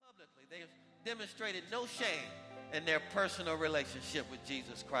demonstrated no shame in their personal relationship with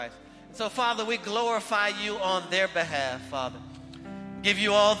Jesus Christ. And so, Father, we glorify you on their behalf, Father. Give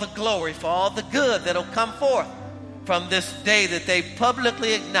you all the glory for all the good that will come forth from this day that they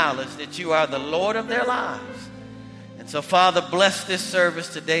publicly acknowledge that you are the Lord of their lives. And so, Father, bless this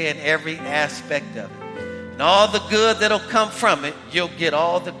service today in every aspect of it. And all the good that will come from it, you'll get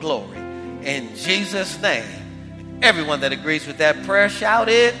all the glory. In Jesus' name. Everyone that agrees with that prayer, shout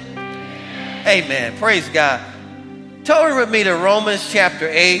it. Amen. Praise God. Turn with me to Romans chapter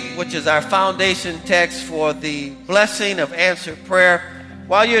 8, which is our foundation text for the blessing of answered prayer.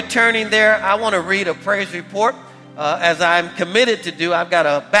 While you're turning there, I want to read a praise report. As I'm committed to do, I've got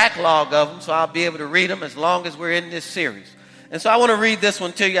a backlog of them, so I'll be able to read them as long as we're in this series. And so I want to read this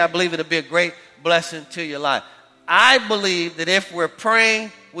one to you. I believe it'll be a great blessing to your life. I believe that if we're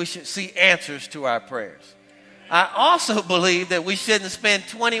praying, we should see answers to our prayers. I also believe that we shouldn't spend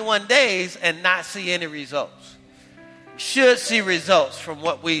 21 days and not see any results. We should see results from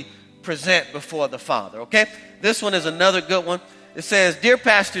what we present before the Father, okay? This one is another good one. It says, Dear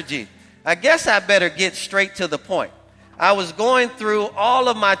Pastor G, I guess I better get straight to the point. I was going through all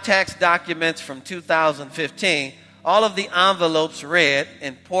of my tax documents from 2015. All of the envelopes read,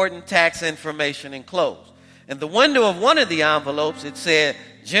 important tax information enclosed. In the window of one of the envelopes, it said,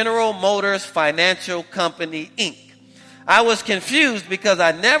 General Motors Financial Company, Inc. I was confused because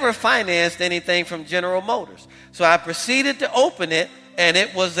I never financed anything from General Motors. So I proceeded to open it, and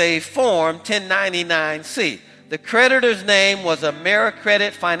it was a Form 1099-C. The creditor's name was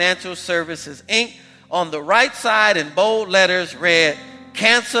AmeriCredit Financial Services, Inc. On the right side in bold letters read,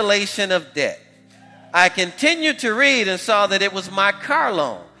 Cancellation of Debt. I continued to read and saw that it was my car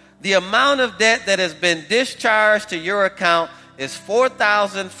loan. The amount of debt that has been discharged to your account is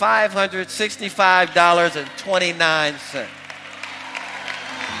 $4,565.29.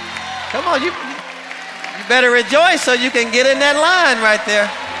 Come on, you better rejoice so you can get in that line right there.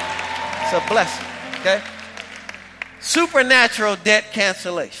 It's a blessing, okay? Supernatural debt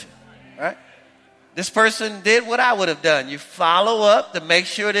cancellation, right? This person did what I would have done. You follow up to make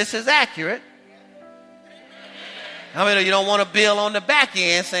sure this is accurate. How many of you don't want a bill on the back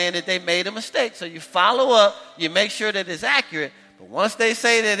end saying that they made a mistake? So you follow up, you make sure that it's accurate. But once they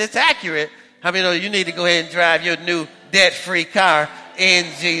say that it's accurate, how many of you need to go ahead and drive your new debt-free car in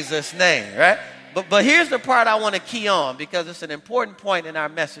Jesus' name, right? But here's the part I want to key on because it's an important point in our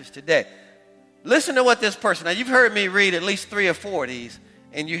message today. Listen to what this person, now you've heard me read at least 3 or 4 of these,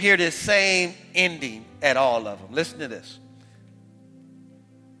 and you hear this same ending at all of them. Listen to this.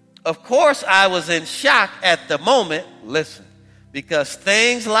 Of course, I was in shock at the moment, listen, because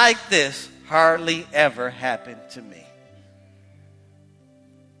things like this hardly ever happen to me.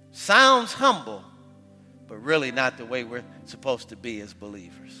 Sounds humble, but really not the way we're supposed to be as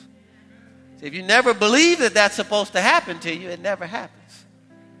believers. See, if you never believe that that's supposed to happen to you, it never happens.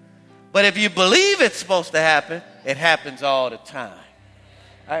 But if you believe it's supposed to happen, it happens all the time.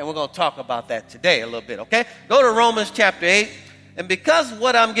 All right, we're going to talk about that today a little bit, okay? Go to Romans chapter 8. And because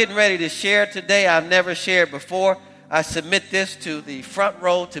what I'm getting ready to share today, I've never shared before, I submit this to the front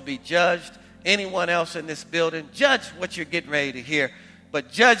row to be judged. Anyone else in this building, judge what you're getting ready to hear,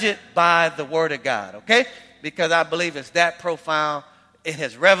 but judge it by the Word of God, okay? Because I believe it's that profound. It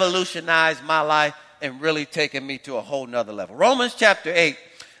has revolutionized my life and really taken me to a whole nother level. Romans chapter 8,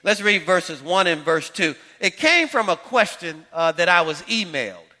 let's read verses 1 and verse 2. It came from a question that I was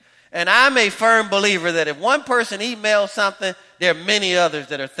emailed. And I'm a firm believer that if one person emails something, there are many others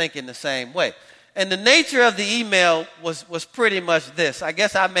that are thinking the same way. And the nature of the email was pretty much this. I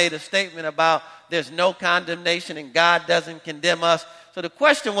guess I made a statement about there's no condemnation and God doesn't condemn us. So the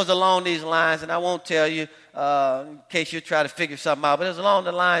question was along these lines, and I won't tell you in case you try to figure something out, but it was along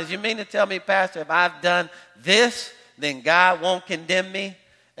the lines, you mean to tell me, Pastor, if I've done this, then God won't condemn me?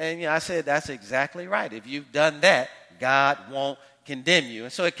 And I said, that's exactly right. If you've done that, God won't condemn you.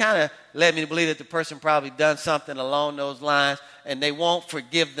 And so it kind of led me to believe that the person probably done something along those lines and they won't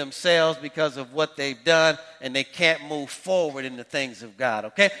forgive themselves because of what they've done and they can't move forward in the things of God,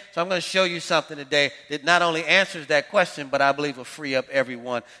 okay? So I'm going to show you something today that not only answers that question, but I believe will free up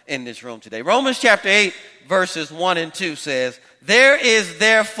everyone in this room today. Romans chapter 8, verses 1 and 2 says, There is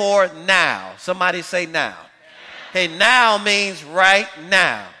therefore now. Somebody say now. Okay, now means right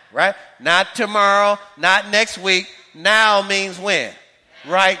now, right? Not tomorrow, not next week. Now means when?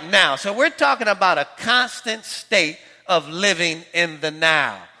 Right now. So we're talking about a constant state of living in the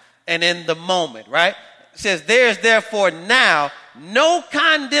now and in the moment, right? It says, there is therefore now no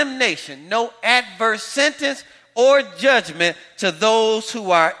condemnation, no adverse sentence or judgment to those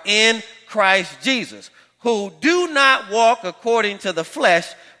who are in Christ Jesus, who do not walk according to the flesh,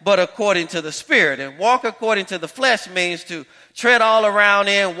 but according to the Spirit. And walk according to the flesh means to tread all around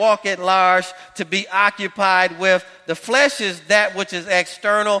in, walk at large, to be occupied with. The flesh is that which is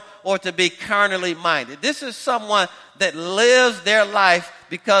external or to be carnally minded. This is someone that lives their life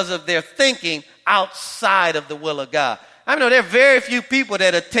because of their thinking outside of the will of God. I know there are very few people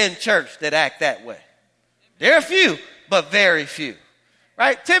that attend church that act that way. There are few, but very few.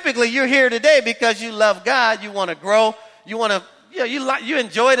 Right? Typically, you're here today because you love God, you want to grow, you want to, you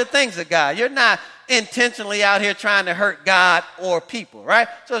enjoy the things of God. You're not intentionally out here trying to hurt God or people, right?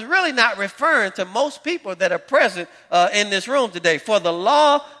 So it's really not referring to most people that are present in this room today. For the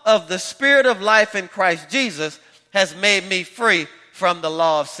law of the Spirit of life in Christ Jesus has made me free from the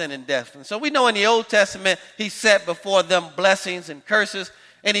law of sin and death. And so we know in the Old Testament, he set before them blessings and curses,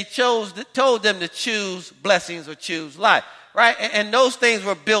 and he told them to choose blessings or choose life. Right? And those things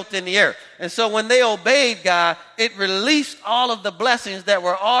were built in the earth. And so when they obeyed God, it released all of the blessings that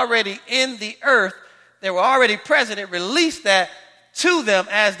were already in the earth. They were already present. It released that to them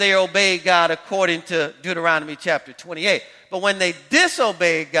as they obeyed God according to Deuteronomy chapter 28. But when they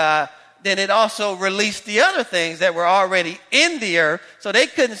disobeyed God, then it also released the other things that were already in the earth. So they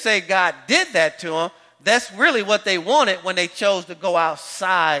couldn't say God did that to them. That's really what they wanted when they chose to go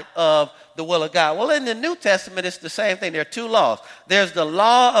outside of the will of God. Well, in the New Testament, it's the same thing. There are two laws. There's the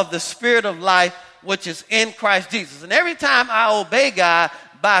law of the Spirit of life, which is in Christ Jesus. And every time I obey God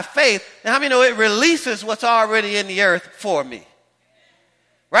by faith, how many know it releases what's already in the earth for me?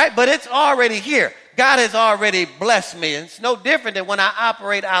 Right? But it's already here. God has already blessed me. And it's no different than when I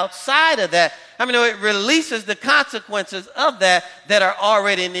operate outside of that. I mean, it releases the consequences of that are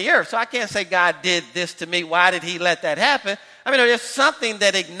already in the earth. So I can't say God did this to me. Why did he let that happen? I mean, there's something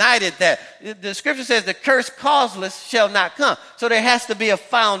that ignited that. The scripture says the curse causeless shall not come. So there has to be a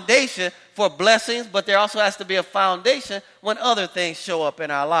foundation for blessings, but there also has to be a foundation when other things show up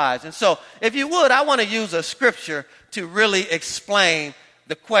in our lives. And so if you would, I want to use a scripture to really explain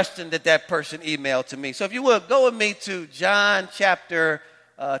the question that person emailed to me. So if you would, go with me to John chapter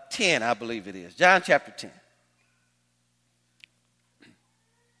 10, I believe it is. John chapter 10.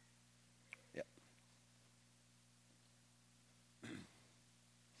 Yep.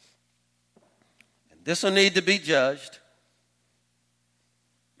 And this will need to be judged.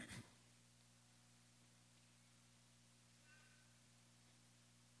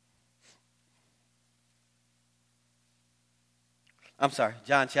 I'm sorry,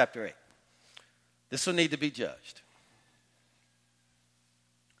 John chapter 8. This will need to be judged.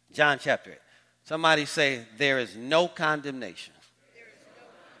 John chapter 8. Somebody say, there is no condemnation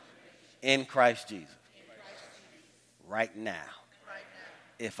in Christ Jesus. Right now.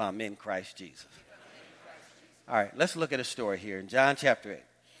 If I'm in Christ Jesus. All right, let's look at a story here in John chapter 8. It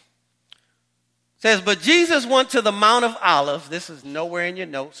says, but Jesus went to the Mount of Olives. This is nowhere in your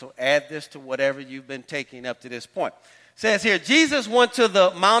notes, so add this to whatever you've been taking up to this point. It says here, Jesus went to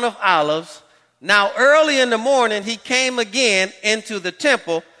the Mount of Olives. Now early in the morning, he came again into the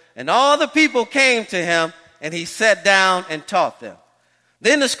temple, and all the people came to him, and he sat down and taught them.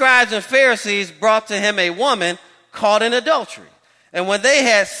 Then the scribes and Pharisees brought to him a woman caught in adultery. And when they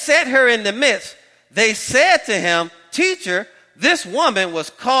had set her in the midst, they said to him, Teacher, this woman was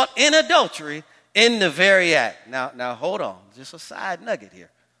caught in adultery in the very act. Now hold on, just a side nugget here.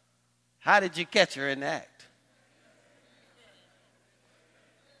 How did you catch her in the act?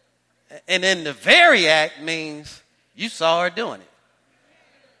 And in the very act means you saw her doing it.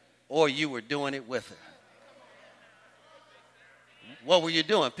 Or you were doing it with her. What were you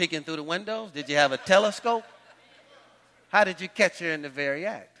doing? Peeking through the windows? Did you have a telescope? How did you catch her in the very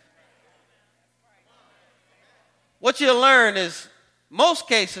act? What you'll learn is, most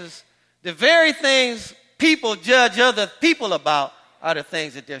cases, the very things people judge other people about are the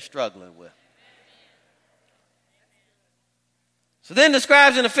things that they're struggling with. So then the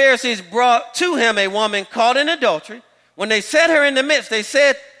scribes and the Pharisees brought to him a woman caught in adultery. When they set her in the midst, they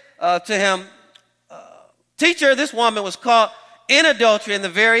said to him, Teacher, this woman was caught in adultery in the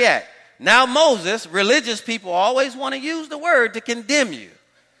very act. Now Moses, religious people always want to use the word to condemn you.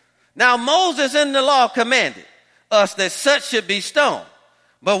 Now Moses in the law commanded us that such should be stoned.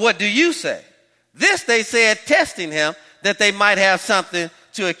 But what do you say? This they said, testing him, that they might have something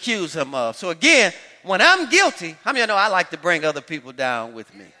to accuse him of. So again, when I'm guilty, how many of you know I like to bring other people down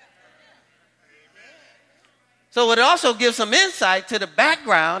with me? So it also gives some insight to the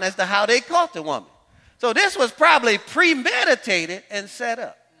background as to how they caught the woman. So this was probably premeditated and set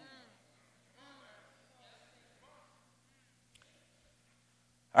up.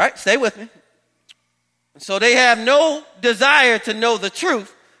 All right, stay with me. So they have no desire to know the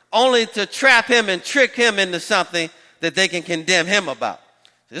truth, only to trap him and trick him into something that they can condemn him about.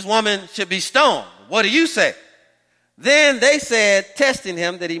 This woman should be stoned. What do you say? Then they said, testing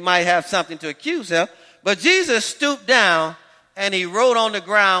him that he might have something to accuse him. But Jesus stooped down and he wrote on the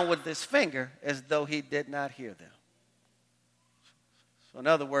ground with his finger as though he did not hear them. So in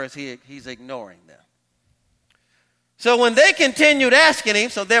other words, he's ignoring them. So when they continued asking him,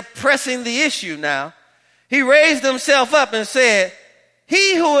 so they're pressing the issue now, he raised himself up and said,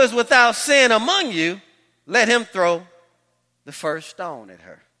 he who is without sin among you, let him throw the first stone at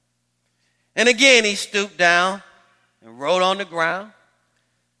her. And again he stooped down and wrote on the ground.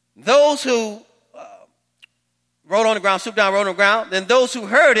 Those who wrote on the ground, stooped down, wrote on the ground. Then those who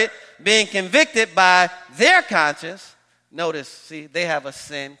heard it, being convicted by their conscience, notice, see, they have a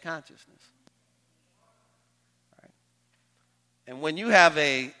sin consciousness. Right? And when you have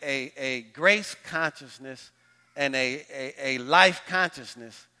a grace consciousness and a life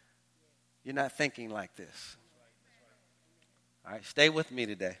consciousness, you're not thinking like this. All right, stay with me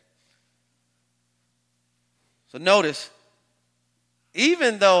today. So notice,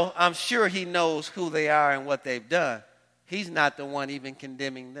 even though I'm sure he knows who they are and what they've done, he's not the one even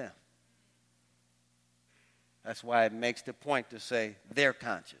condemning them. That's why it makes the point to say they're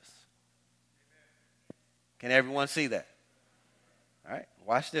conscious. Can everyone see that? All right,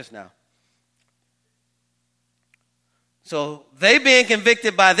 watch this now. So they being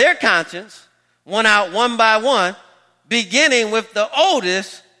convicted by their conscience went out one by one, beginning with the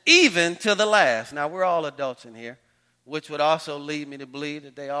oldest even to the last. Now we're all adults in here, which would also lead me to believe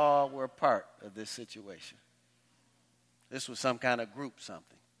that they all were a part of this situation. This was some kind of group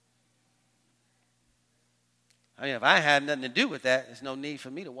something. I mean, if I had nothing to do with that, there's no need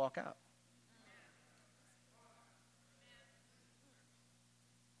for me to walk out.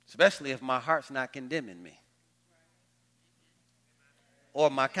 Especially if my heart's not condemning me. Or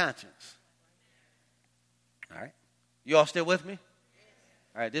my conscience. All right? You all still with me?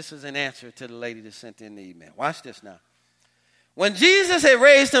 All right, this is an answer to the lady that sent in the email. Watch this now. When Jesus had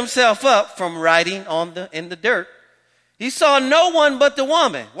raised himself up from writing in the dirt, he saw no one but the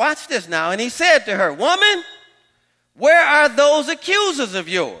woman. Watch this now. And he said to her, woman, where are those accusers of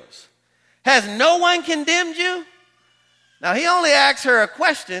yours? Has no one condemned you? Now, he only asked her a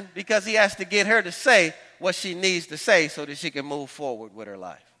question because he has to get her to say what she needs to say so that she can move forward with her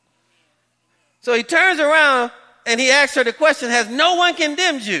life. So he turns around and he asks her the question, has no one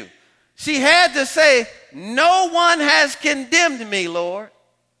condemned you? She had to say, no one has condemned me, Lord.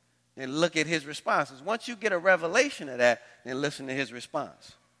 And look at his responses. Once you get a revelation of that, then listen to his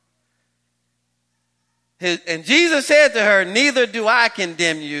response. And Jesus said to her, neither do I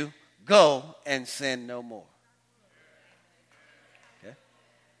condemn you. Go and sin no more. Okay?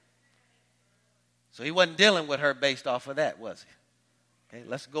 So he wasn't dealing with her based off of that, was he? Okay,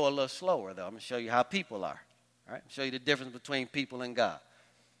 let's go a little slower, though. I'm going to show you how people are. All right, show you the difference between people and God.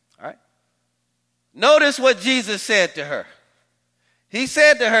 All right. Notice what Jesus said to her. He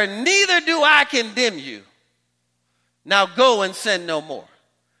said to her, neither do I condemn you. Now go and sin no more.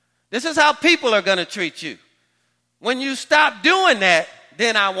 This is how people are going to treat you. When you stop doing that,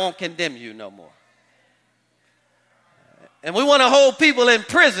 then I won't condemn you no more. And we want to hold people in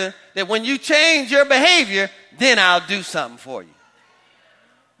prison that when you change your behavior, then I'll do something for you.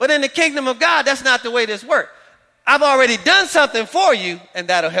 But in the kingdom of God, that's not the way this works. I've already done something for you, and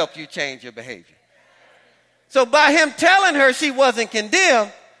that'll help you change your behavior. So by him telling her she wasn't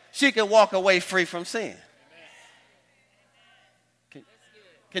condemned, she could walk away free from sin.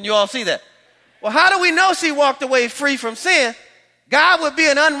 Can you all see that? Well, how do we know she walked away free from sin? God would be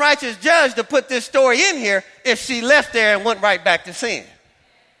an unrighteous judge to put this story in here if she left there and went right back to sin.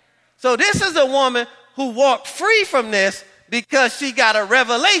 So this is a woman who walked free from this because she got a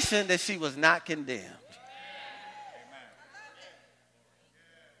revelation that she was not condemned.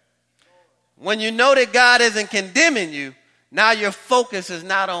 When you know that God isn't condemning you, now your focus is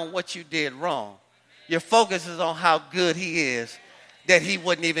not on what you did wrong. Your focus is on how good he is, that he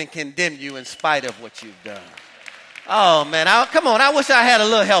wouldn't even condemn you in spite of what you've done. Oh, man, come on. I wish I had a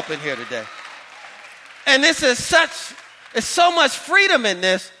little help in here today. And this is it's so much freedom in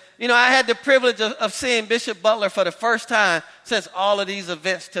this. You know, I had the privilege of seeing Bishop Butler for the first time since all of these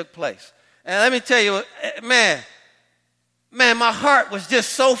events took place. And let me tell you, man, my heart was just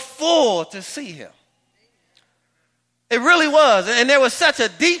so full to see him. It really was. And there was such a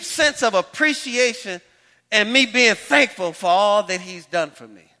deep sense of appreciation and me being thankful for all that he's done for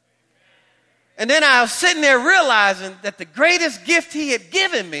me. And then I was sitting there realizing that the greatest gift he had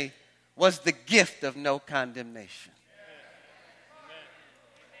given me was the gift of no condemnation.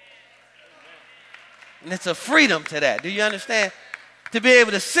 And it's a freedom to that. Do you understand? To be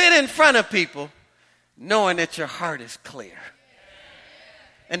able to sit in front of people knowing that your heart is clear.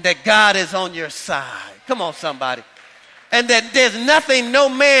 and that God is on your side. Come on, somebody. And that there's nothing no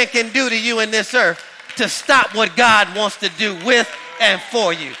man can do to you in this earth to stop what God wants to do with and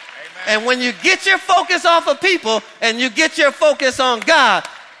for you. Amen. And when you get your focus off of people and you get your focus on God,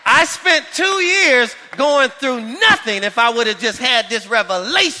 I spent 2 years going through nothing if I would have just had this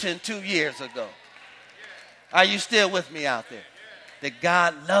revelation 2 years ago. Are you still with me out there? That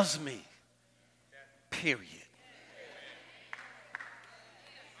God loves me. Period.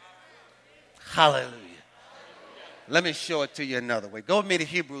 Hallelujah. Let me show it to you another way. Go with me to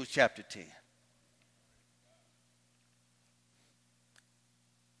Hebrews chapter 10.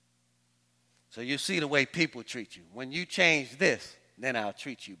 So you see the way people treat you. When you change this, then I'll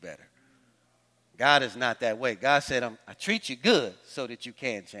treat you better. God is not that way. God said, I treat you good so that you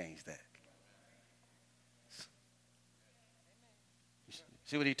can change that.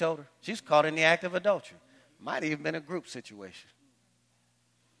 See what he told her? She's caught in the act of adultery. Might have even been a group situation.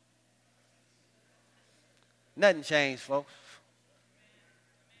 Nothing changed, folks.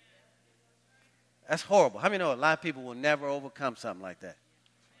 That's horrible. How many know a lot of people will never overcome something like that?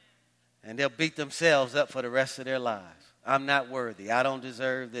 And they'll beat themselves up for the rest of their lives. I'm not worthy. I don't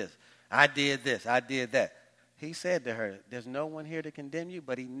deserve this. I did this. I did that. He said to her, there's no one here to condemn you,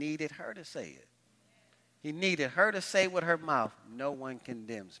 but he needed her to say it. He needed her to say with her mouth, no one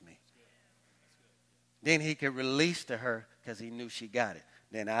condemns me. Then he could release to her because he knew she got it.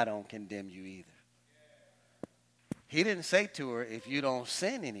 Then I don't condemn you either. He didn't say to her, if you don't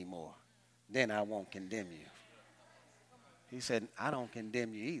sin anymore, then I won't condemn you. He said, I don't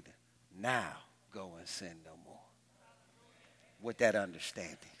condemn you either. Now go and sin no more. With that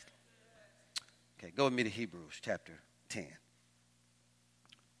understanding. Okay, go with me to Hebrews chapter 10.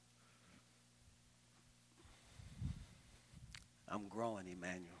 I'm growing,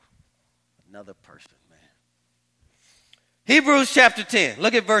 Emmanuel. Another person, man. Hebrews chapter 10.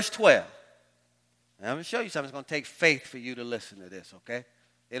 Look at verse 12. Now, I'm going to show you something. It's going to take faith for you to listen to this, okay?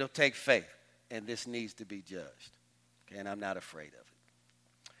 It'll take faith, and this needs to be judged. Okay, and I'm not afraid of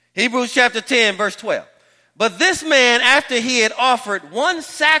it. Hebrews chapter 10, verse 12. But this man, after he had offered one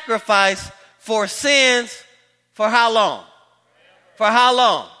sacrifice for sins, for how long? For how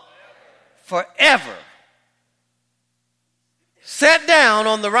long? Forever. Sat down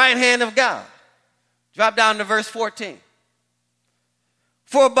on the right hand of God. Drop down to verse 14.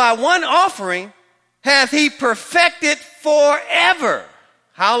 For by one offering hath he perfected forever.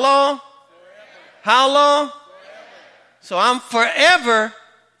 How long? Forever. How long? Forever. So I'm forever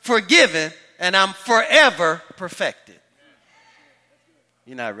forgiven and I'm forever perfected.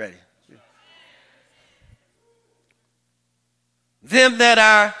 You're not ready. Them that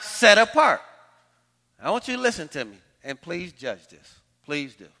are set apart. I want you to listen to me. And please judge this.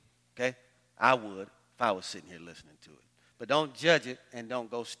 Please do. Okay? I would if I was sitting here listening to it. But don't judge it and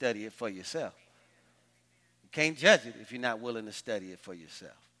don't go study it for yourself. You can't judge it if you're not willing to study it for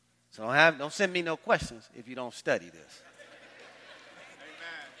yourself. So don't send me no questions if you don't study this.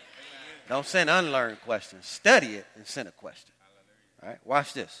 Don't send unlearned questions. Study it and send a question. All right?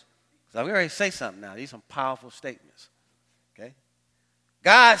 Watch this. So I'm going to say something now. These are some powerful statements. Okay?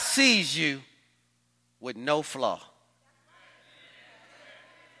 God sees you with no flaw.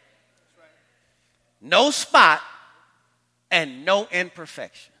 No spot and no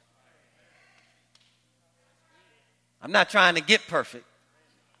imperfection. I'm not trying to get perfect.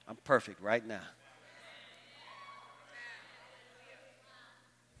 I'm perfect right now.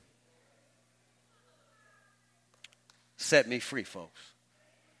 Set me free, folks.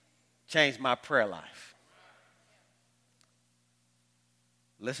 Change my prayer life.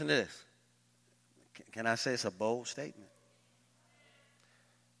 Listen to this. Can I say it's a bold statement?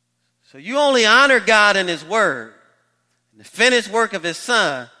 So you only honor God in his word, and the finished work of his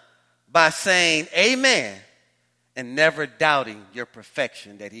son, by saying amen and never doubting your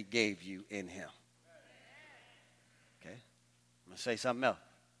perfection that he gave you in him. Okay? I'm going to say something else.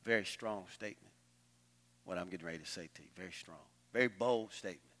 Very strong statement. What I'm getting ready to say to you. Very strong. Very bold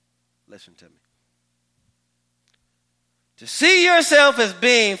statement. Listen to me. To see yourself as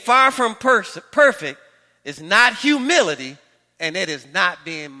being far from perfect is not humility, and it is not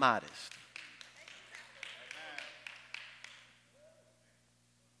being modest.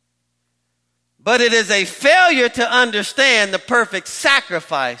 But it is a failure to understand the perfect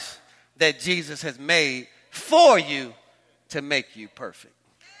sacrifice that Jesus has made for you to make you perfect.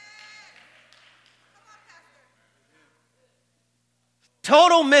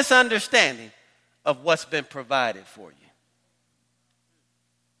 Total misunderstanding of what's been provided for you.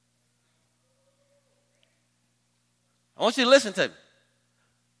 I want you to listen to me.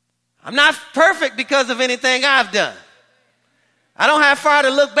 I'm not perfect because of anything I've done. I don't have far to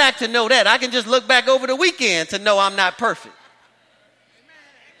look back to know that. I can just look back over the weekend to know I'm not perfect.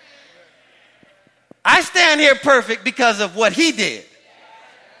 I stand here perfect because of what he did.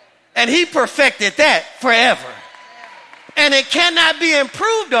 And he perfected that forever. And it cannot be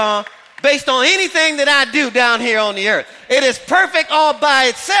improved on based on anything that I do down here on the earth. It is perfect all by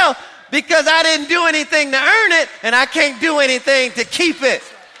itself because I didn't do anything to earn it and I can't do anything to keep it.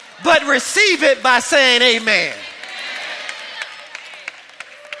 But receive it by saying amen.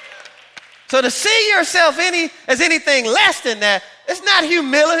 So to see yourself as anything less than that, it's not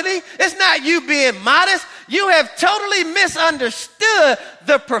humility. It's not you being modest. You have totally misunderstood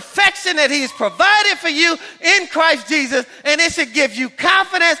the perfection that he's provided for you in Christ Jesus. And it should give you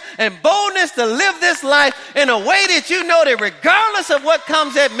confidence and boldness to live this life in a way that you know that regardless of what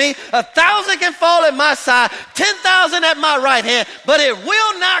comes at me, 1,000 can fall at my side, 10,000 at my right hand, but it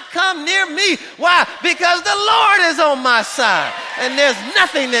will not come near me. Why? Because the Lord is on my side. And there's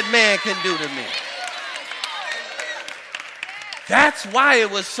nothing that man can do to me. That's why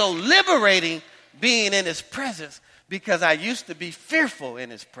it was so liberating being in his presence, because I used to be fearful in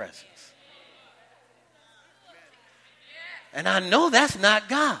his presence. And I know that's not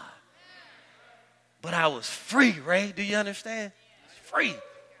God. But I was free, Ray. Do you understand? Free.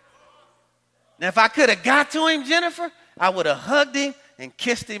 Now, if I could have got to him, Jennifer, I would have hugged him and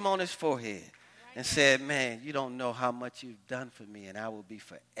kissed him on his forehead and said, man, you don't know how much you've done for me, and I will be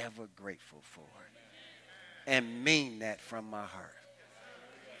forever grateful for it. And mean that from my heart.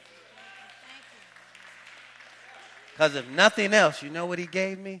 Because if nothing else, you know what he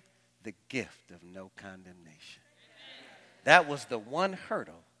gave me? The gift of no condemnation. That was the one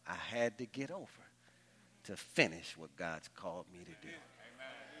hurdle I had to get over to finish what God's called me to do.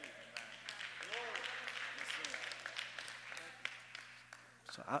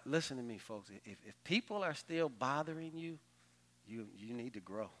 So listen to me, folks. If people are still bothering you, you need to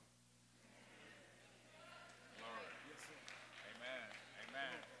grow.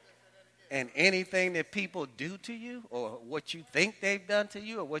 And anything that people do to you or what you think they've done to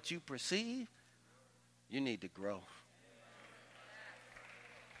you or what you perceive, you need to grow.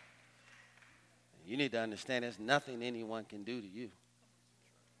 You need to understand there's nothing anyone can do to you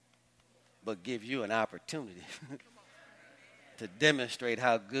but give you an opportunity to demonstrate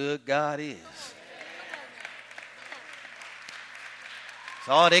how good God is.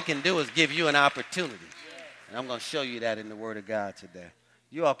 So all they can do is give you an opportunity. And I'm going to show you that in the Word of God today.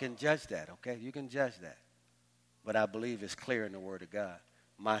 You all can judge that, okay? You can judge that. But I believe it's clear in the Word of God.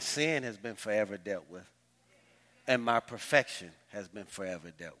 My sin has been forever dealt with. And my perfection has been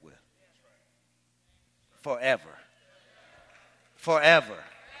forever dealt with. Forever. Forever.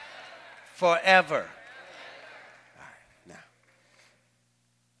 Forever. All right, now.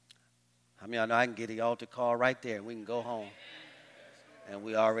 How many of y'all know I can get the altar call right there and we can go home? And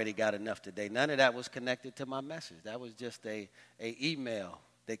we already got enough today. None of that was connected to my message. That was just a email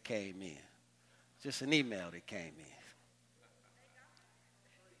that came in. Just an email that came in.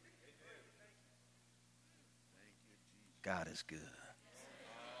 God is good.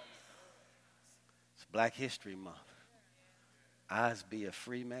 It's Black History Month. Eyes be a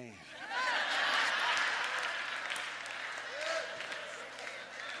free man.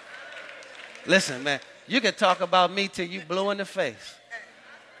 Listen, man, you can talk about me till you blue in the face.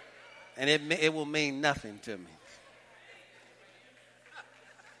 And it will mean nothing to me.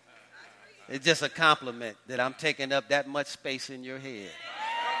 It's just a compliment that I'm taking up that much space in your head.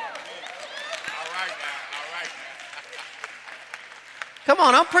 All right now. Come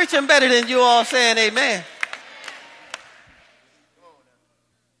on, I'm preaching better than you all saying amen.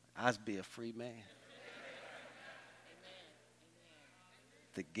 I'll be a free man.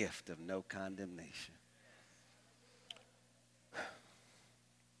 The gift of no condemnation.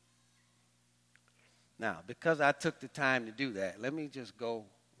 Now, because I took the time to do that, let me just go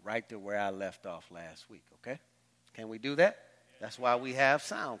right to where I left off last week, okay? Can we do that? That's why we have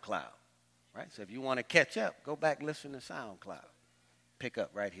SoundCloud, right? So if you want to catch up, go back, listen to SoundCloud. Pick up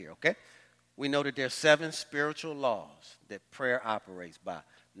right here, okay? We know that there's 7 spiritual laws that prayer operates by.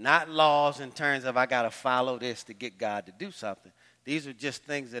 Not laws in terms of I got to follow this to get God to do something. These are just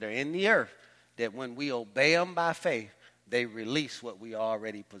things that are in the earth that when we obey them by faith, they release what we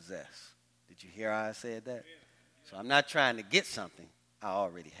already possess. Did you hear how I said that? So I'm not trying to get something. I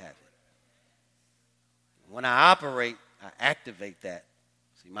already have it. When I operate, I activate that.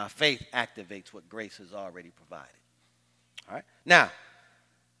 See, my faith activates what grace has already provided. All right? Now,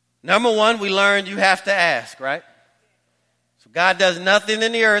 number 1, we learned you have to ask, right? So God does nothing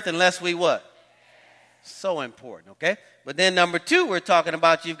in the earth unless we what? So important, okay? But then number 2, we're talking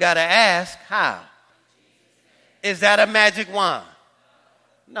about you've got to ask how. Is that a magic wand?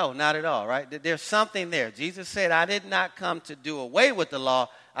 No, not at all, right? There's something there. Jesus said, I did not come to do away with the law.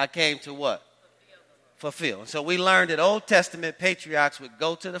 I came to what? Fulfill. And so we learned that Old Testament patriarchs would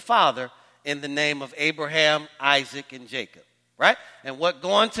go to the Father in the name of Abraham, Isaac, and Jacob, right? And what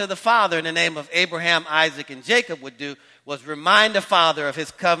going to the Father in the name of Abraham, Isaac, and Jacob would do was remind the Father of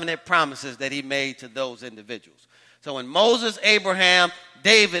his covenant promises that he made to those individuals. So when Moses, Abraham,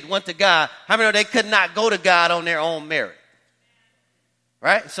 David went to God, how many know they could not go to God on their own merit?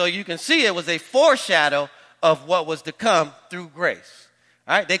 Right? So you can see it was a foreshadow of what was to come through grace.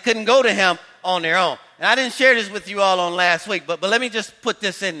 All right? They couldn't go to him on their own. And I didn't share this with you all on last week, but let me just put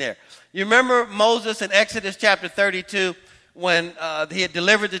this in there. You remember Moses in Exodus chapter 32 when he had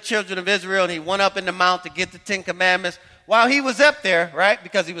delivered the children of Israel and he went up in the mount to get the 10 Commandments? While he was up there, right,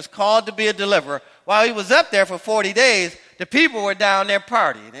 because he was called to be a deliverer, while he was up there for 40 days, the people were down there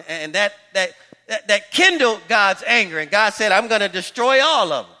partying. And that kindled God's anger. And God said, I'm going to destroy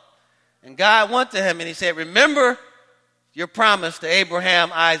all of them. And God went to him and he said, remember your promise to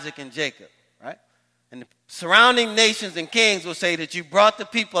Abraham, Isaac, and Jacob, right? And the surrounding nations and kings will say that you brought the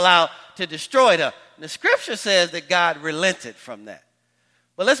people out to destroy them. And the scripture says that God relented from that.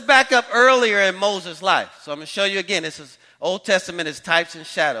 But let's back up earlier in Moses' life. So I'm going to show you again. This is Old Testament is types and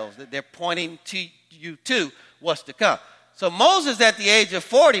shadows that they're pointing to you to what's to come. So Moses at the age of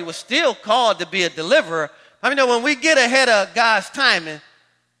 40 was still called to be a deliverer. I mean, when we get ahead of God's timing,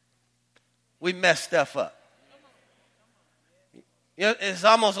 we mess stuff up. You know, it's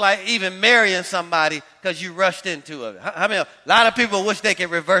almost like even marrying somebody because you rushed into it. I mean, a lot of people wish they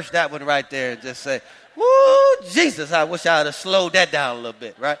could reverse that one right there and just say, woo, Jesus, I wish I would have slowed that down a little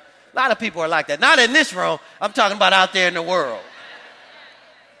bit, right? A lot of people are like that. Not in this room. I'm talking about out there in the world.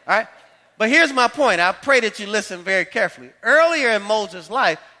 All right? But here's my point. I pray that you listen very carefully. Earlier in Moses'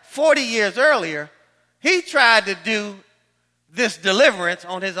 life, 40 years earlier, he tried to do this deliverance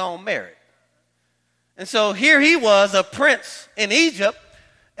on his own merit. And so here he was, a prince in Egypt,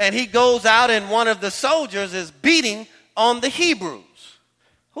 and he goes out and one of the soldiers is beating on the Hebrews,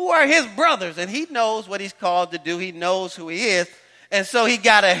 who are his brothers, and he knows what he's called to do. He knows who he is. And so he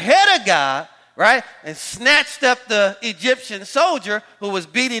got ahead of God, right, and snatched up the Egyptian soldier who was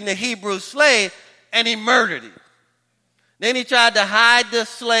beating the Hebrew slave, and he murdered him. Then he tried to hide the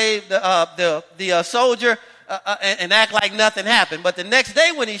slave, the soldier, and act like nothing happened. But the next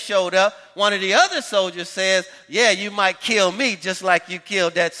day when he showed up, one of the other soldiers says, yeah, you might kill me just like you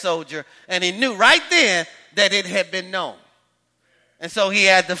killed that soldier. And he knew right then that it had been known. And so he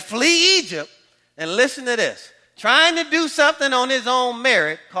had to flee Egypt. And listen to this. Trying to do something on his own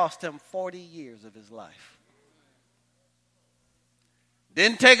merit cost him 40 years of his life.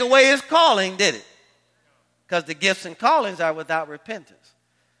 Didn't take away his calling, did it? Because the gifts and callings are without repentance.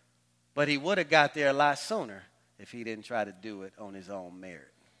 But he would have got there a lot sooner if he didn't try to do it on his own merit.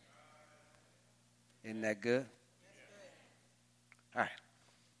 Isn't that good? All right.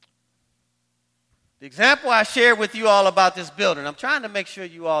 The example I shared with you all about this building, I'm trying to make sure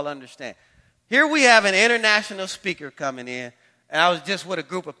you all understand. Here we have an international speaker coming in, and I was just with a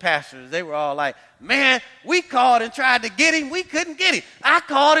group of pastors. They were all like, man, we called and tried to get him. We couldn't get him. I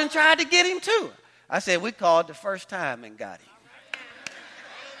called and tried to get him too. I said, we called the first time and got him.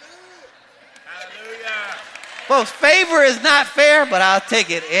 Hallelujah. Folks, favor is not fair, but I'll take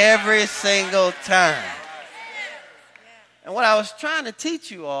it every single time. And what I was trying to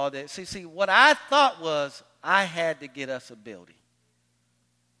teach you all that, see, what I thought was I had to get us a building.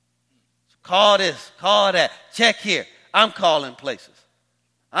 So call this, call that, check here. I'm calling places.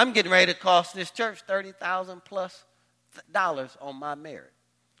 I'm getting ready to cost this church $30,000 plus on my merit.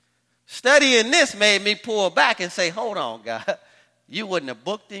 Studying this made me pull back and say, hold on, God. You wouldn't have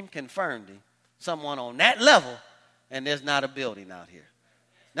booked him, confirmed him, someone on that level, and there's not a building out here.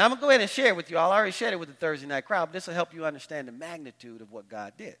 Now, I'm going to go ahead and share it with you. I already shared it with the Thursday night crowd, but this will help you understand the magnitude of what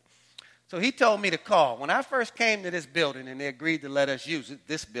God did. So he told me to call. When I first came to this building, and they agreed to let us use it,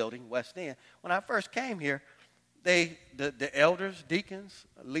 this building, West End, when I first came here, the elders, deacons,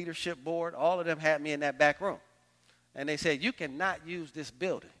 leadership board, all of them had me in that back room. And they said, you cannot use this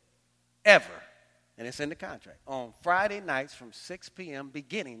building ever, and it's in the contract, on Friday nights from 6 p.m.,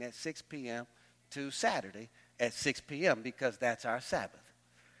 beginning at 6 p.m. to Saturday at 6 p.m., because that's our Sabbath.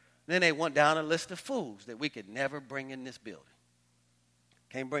 Then they went down a list of foods that we could never bring in this building.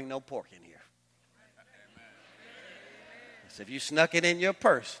 Can't bring no pork in here. So if you snuck it in your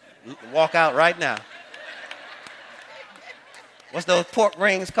purse, walk out right now. What's those pork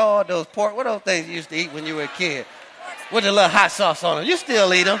rings called? What are those things you used to eat when you were a kid? With a little hot sauce on them. You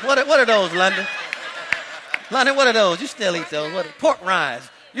still eat them. What are those, London? London, what are those? You still eat those. Pork rinds.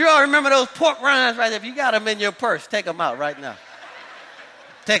 You all remember those pork rinds right there? If you got them in your purse, take them out right now.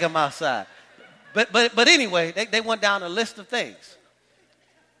 Take them outside. But anyway, they went down a list of things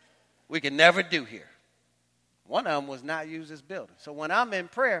we can never do here. One of them was not use this building. So when I'm in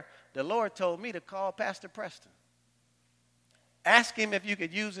prayer, the Lord told me to call Pastor Preston. Ask him if you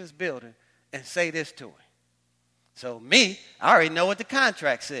could use this building and say this to him. So I already know what the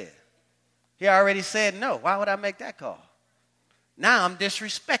contract said. He already said no. Why would I make that call? Now I'm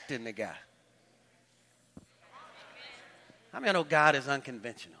disrespecting the guy. I mean, I know God is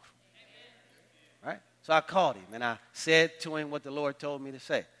unconventional. Right? So I called him and I said to him what the Lord told me to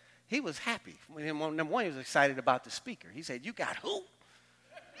say. He was happy. Number one, he was excited about the speaker. He said, "You got who?"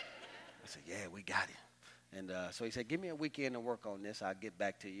 I said, "Yeah, we got him." And so he said, "Give me a weekend to work on this. I'll get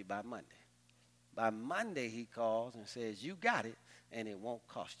back to you by Monday." By Monday, he calls and says, "You got it, and it won't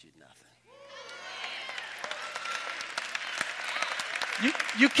cost you nothing."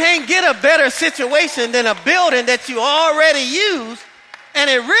 You can't get a better situation than a building that you already use, and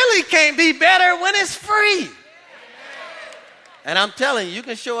it really can't be better when it's free. And I'm telling you, you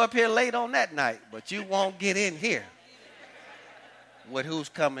can show up here late on that night, but you won't get in here with who's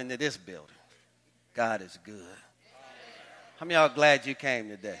coming to this building. God is good. How many of y'all glad you came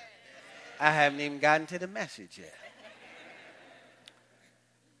today? I haven't even gotten to the message yet.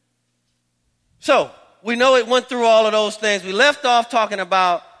 So, we know it went through all of those things. We left off talking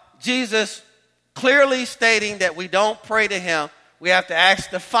about Jesus clearly stating that we don't pray to him. We have to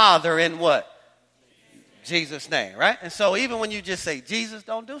ask the Father in what? Jesus' name, right? And so even when you just say Jesus,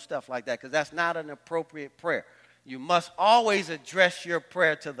 don't do stuff like that because that's not an appropriate prayer. You must always address your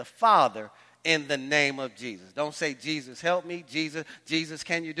prayer to the Father in the name of Jesus. Don't say, "Jesus, help me. Jesus,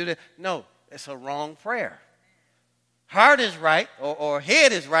 can you do this?" No, it's a wrong prayer. Heart is right, or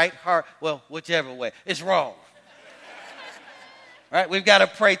head is right, heart, well, whichever way. It's wrong. Right? We've got to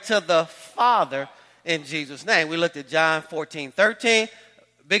pray to the Father in Jesus' name. We looked at John 14:13.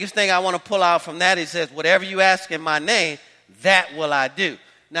 Biggest thing I want to pull out from that, he says, "Whatever you ask in my name, that will I do."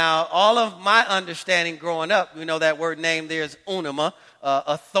 Now, all of my understanding growing up, we know that word name there is unima,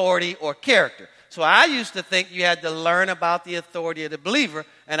 authority or character. So I used to think you had to learn about the authority of the believer,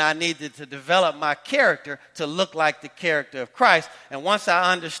 and I needed to develop my character to look like the character of Christ. And once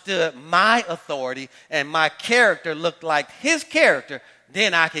I understood my authority and my character looked like his character,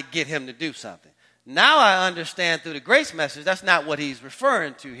 then I could get him to do something. Now I understand through the grace message, that's not what he's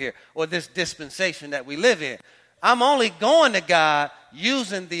referring to here, or this dispensation that we live in. I'm only going to God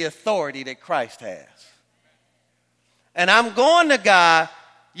using the authority that Christ has. And I'm going to God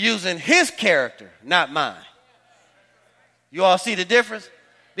using his character, not mine. You all see the difference?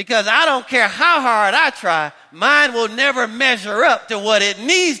 Because I don't care how hard I try, mine will never measure up to what it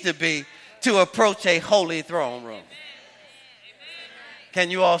needs to be to approach a holy throne room.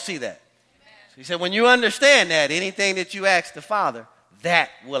 Can you all see that? So he said, when you understand that, anything that you ask the Father,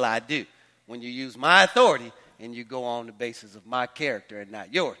 that will I do. When you use my authority and you go on the basis of my character and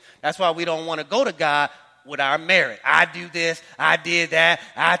not yours. That's why we don't want to go to God with our merit. I do this, I did that,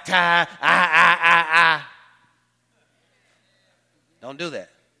 I tithe, I. Don't do that.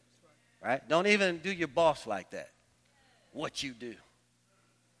 Right? Don't even do your boss like that. What you do.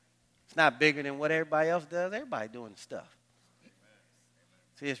 It's not bigger than what everybody else does. Everybody doing stuff.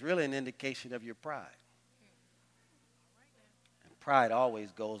 See, it's really an indication of your pride. And pride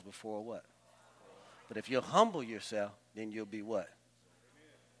always goes before what? But if you'll humble yourself, then you'll be what?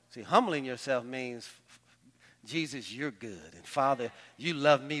 See, humbling yourself means, Jesus, you're good. And Father, you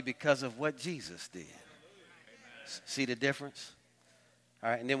love me because of what Jesus did. See the difference? All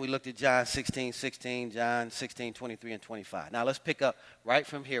right, and then we looked at John 16:16, John 16:23 and 25. Now let's pick up right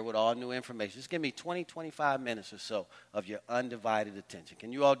from here with all new information. Just give me 20, 25 minutes or so of your undivided attention.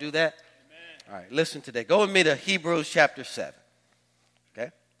 Can you all do that? Amen. All right, listen today. Go with me to Hebrews chapter 7.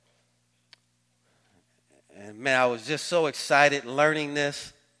 Okay? And man, I was just so excited learning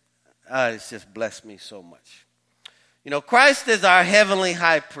this. It's just blessed me so much. You know, Christ is our heavenly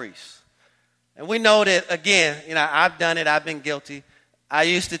high priest. And we know that, again, you know, I've done it. I've been guilty. I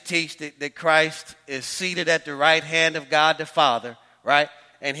used to teach that Christ is seated at the right hand of God the Father, right?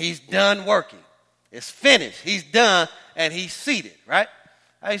 And he's done working. It's finished. He's done, and he's seated, right?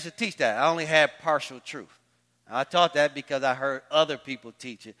 I used to teach that. I only had partial truth. I taught that because I heard other people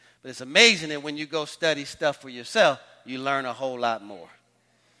teach it. But it's amazing that when you go study stuff for yourself, you learn a whole lot more.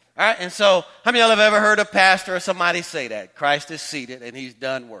 All right, and so how many of y'all have ever heard a pastor or somebody say that? Christ is seated, and he's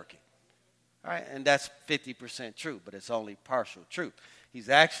done working. All right, and that's 50% true, but it's only partial truth. He's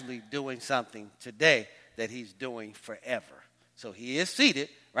actually doing something today that he's doing forever. So he is seated,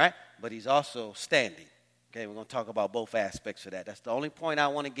 right? But he's also standing. Okay, we're going to talk about both aspects of that. That's the only point I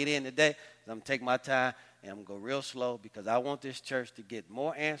want to get in today. I'm going to take my time and I'm going to go real slow because I want this church to get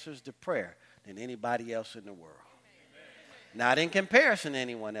more answers to prayer than anybody else in the world. Amen. Not in comparison to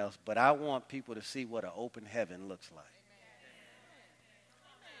anyone else, but I want people to see what an open heaven looks like.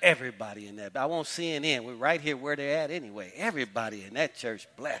 Everybody in that. I want CNN. We're right here where they're at anyway. Everybody in that church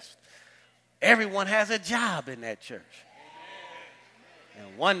blessed. Everyone has a job in that church.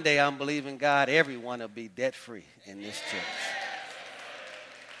 And one day I'm believing God, everyone will be debt free in this church.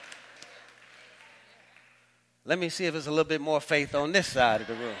 Let me see if there's a little bit more faith on this side of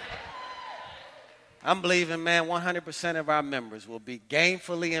the room. I'm believing, man, 100% of our members will be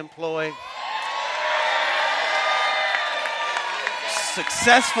gainfully employed,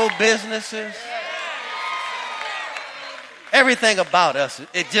 successful businesses. Everything about us,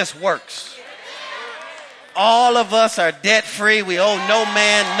 it just works. All of us are debt-free. We owe no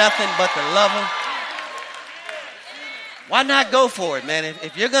man nothing but to love him. Why not go for it, man?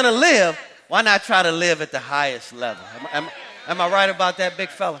 If you're going to live, why not try to live at the highest level? Am I right about that, big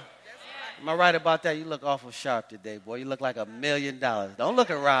fella? Am I right about that? You look awful sharp today, boy. You look like $1 million. Don't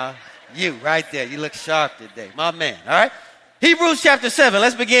look around. You, right there. You look sharp today. My man, all right? Hebrews chapter 7.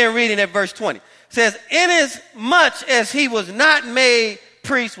 Let's begin reading at verse 20. It says, inasmuch as he was not made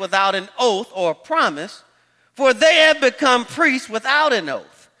priest without an oath or promise, for they have become priests without an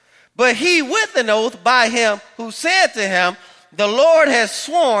oath. But he with an oath by him who said to him, the Lord has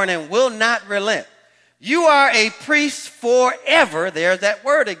sworn and will not relent. You are a priest forever, there's that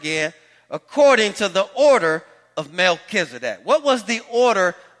word again, according to the order of Melchizedek. What was the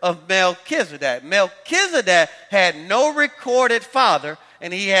order of Melchizedek? Melchizedek had no recorded father,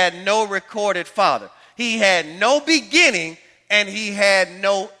 and he had no recorded father. He had no beginning, and he had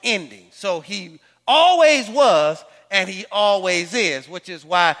no ending. So he always was, and he always is, which is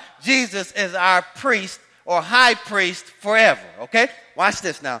why Jesus is our priest or high priest forever, okay? Watch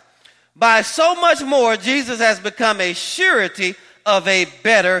this now. By so much more, Jesus has become a surety of a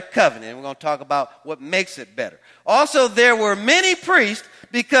better covenant. We're going to talk about what makes it better. Also, there were many priests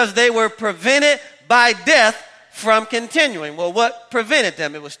because they were prevented by death from continuing. Well, what prevented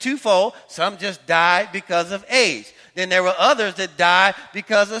them? It was twofold. Some just died because of age. Then there were others that died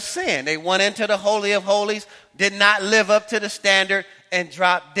because of sin. They went into the Holy of Holies, did not live up to the standard, and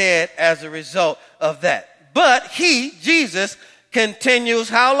dropped dead as a result of that. But he, Jesus, continues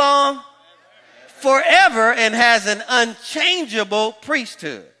how long? Forever, and has an unchangeable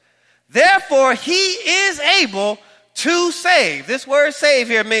priesthood. Therefore, he is able to save. This word save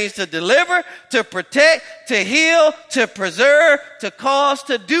here means to deliver, to protect, to heal, to preserve, to cause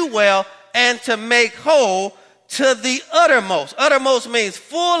to do well, and to make whole to the uttermost. Uttermost means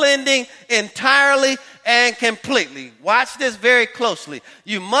full ending, entirely and completely. Watch this very closely.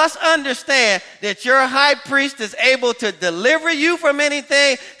 You must understand that your high priest is able to deliver you from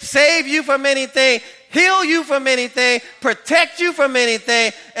anything, save you from anything, heal you from anything, protect you from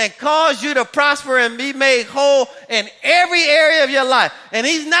anything, and cause you to prosper and be made whole in every area of your life. And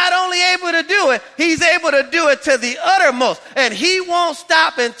he's not only able to do it, he's able to do it to the uttermost. And he won't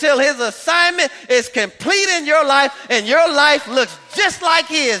stop until his assignment is complete in your life, and your life looks just like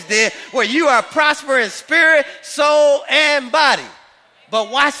his did, where you are prospering spirit, soul, and body.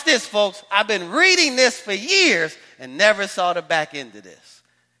 But watch this, folks. I've been reading this for years and never saw the back end of this.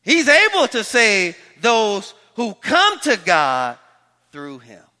 He's able to save those who come to God through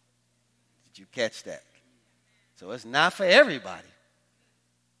him. Did you catch that? So it's not for everybody.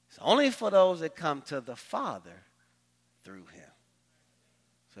 It's only for those that come to the Father through him.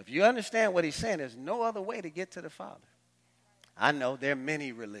 So if you understand what he's saying, there's no other way to get to the Father. I know there are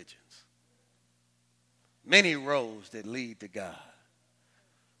many religions, many roads that lead to God.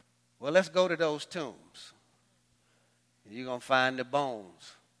 Well, let's go to those tombs. You're going to find the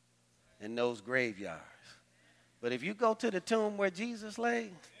bones in those graveyards. But if you go to the tomb where Jesus lay,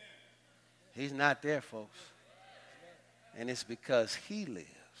 he's not there, folks. And it's because he lives,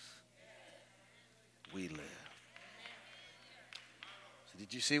 we live. So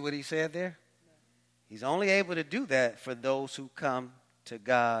did you see what he said there? He's only able to do that for those who come to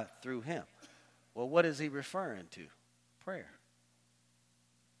God through him. Well, what is he referring to? Prayer.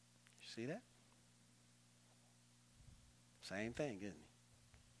 You see that? Same thing, isn't it?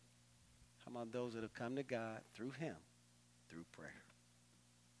 How about those that have come to God through him, through prayer?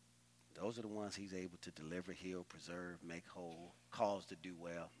 Those are the ones he's able to deliver, heal, preserve, make whole, cause to do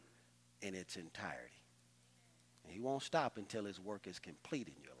well in its entirety. And he won't stop until his work is complete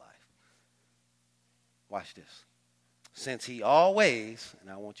in your life. Watch this. Since he always, and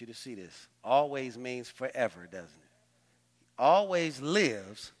I want you to see this, always means forever, doesn't it? He always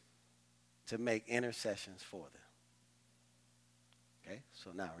lives to make intercessions for them. Okay,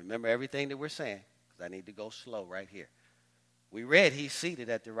 so now remember everything that we're saying, because I need to go slow right here. We read he's seated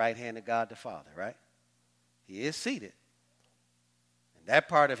at the right hand of God the Father, right? He is seated. And that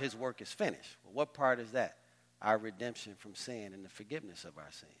part of his work is finished. Well, what part is that? Our redemption from sin and the forgiveness of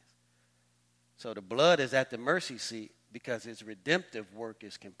our sins. So the blood is at the mercy seat because his redemptive work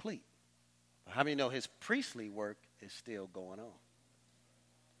is complete. How many know his priestly work is still going on?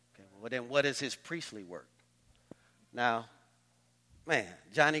 Okay, well then what is his priestly work? Now, man,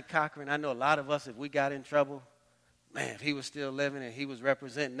 Johnny Cochran, I know a lot of us, if we got in trouble, man, if he was still living and he was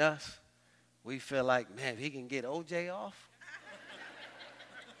representing us, we feel like, man, if he can get OJ off,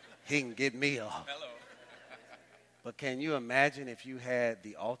 he can get me off. Hello. But can you imagine if you had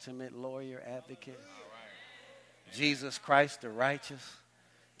the ultimate lawyer advocate, Jesus Christ the righteous,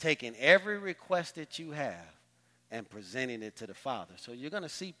 taking every request that you have and presenting it to the Father? So you're going to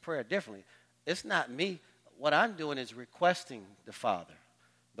see prayer differently. It's not me. What I'm doing is requesting the Father.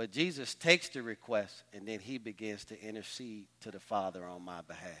 But Jesus takes the request and then he begins to intercede to the Father on my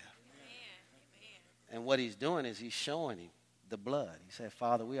behalf. Amen. And what he's doing is he's showing him the blood. He said,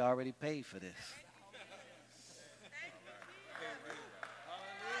 Father, we already paid for this.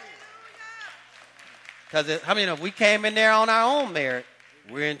 Because if we came in there on our own merit,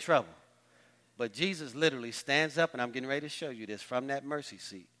 we're in trouble. But Jesus literally stands up, and I'm getting ready to show you this, from that mercy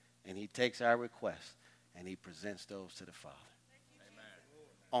seat, and he takes our requests, and he presents those to the Father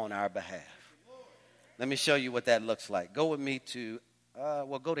on our behalf. Let me show you what that looks like. Go with me to,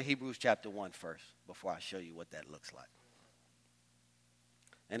 go to Hebrews chapter 1 first before I show you what that looks like.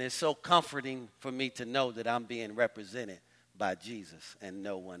 And it's so comforting for me to know that I'm being represented by Jesus and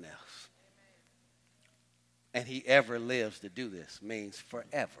no one else. And he ever lives to do this, means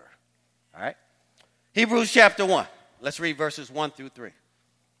forever. All right? Hebrews chapter 1. Let's read verses 1 through 3.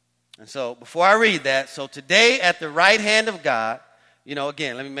 And so before I read that, so today at the right hand of God,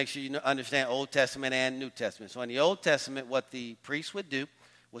 again, let me make sure you understand Old Testament and New Testament. So in the Old Testament, what the priests would do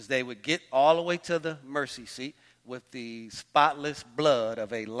was they would get all the way to the mercy seat with the spotless blood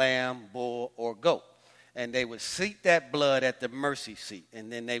of a lamb, bull, or goat. And they would seat that blood at the mercy seat, and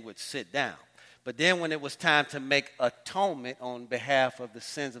then they would sit down. But then when it was time to make atonement on behalf of the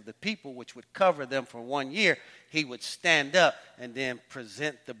sins of the people, which would cover them for 1 year, he would stand up and then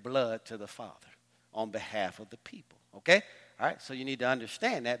present the blood to the Father on behalf of the people. Okay? All right, so you need to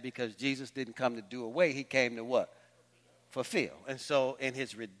understand that because Jesus didn't come to do away. He came to what? Fulfill. And so in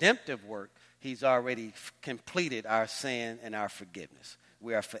his redemptive work, he's already completed our sin and our forgiveness.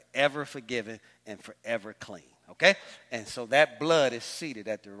 We are forever forgiven and forever clean. Okay? And so that blood is seated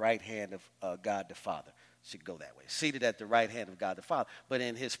at the right hand of God the Father. It should go that way. Seated at the right hand of God the Father. But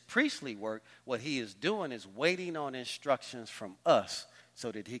in his priestly work, what he is doing is waiting on instructions from us so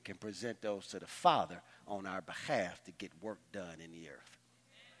that he can present those to the Father on our behalf to get work done in the earth.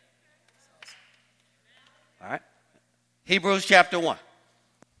 All right? Hebrews chapter 1.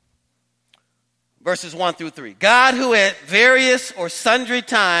 Verses 1 through 3. God, who at various or sundry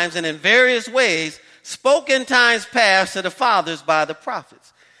times and in various ways spoke in times past to the fathers by the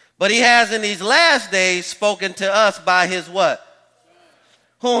prophets. But he has in these last days spoken to us by his what?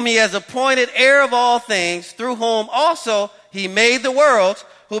 Whom he has appointed heir of all things, through whom also he made the worlds,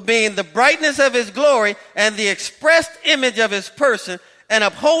 who being the brightness of his glory and the expressed image of his person, and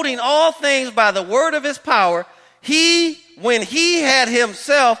upholding all things by the word of his power, he, when he had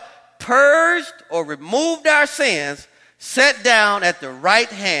himself purged or removed our sins, sat down at the right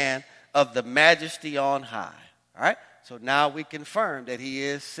hand of the majesty on high. All right? So now we confirm that he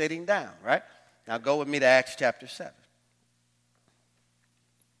is sitting down, right? Now go with me to Acts chapter 7.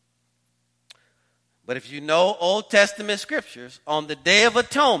 But if you know Old Testament scriptures, on the Day of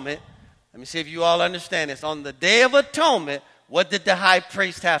Atonement, let me see if you all understand this. On the Day of Atonement, what did the high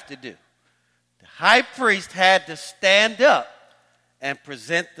priest have to do? The high priest had to stand up and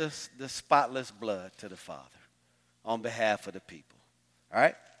present the spotless blood to the Father on behalf of the people. All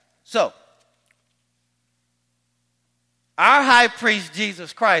right? So, our high priest,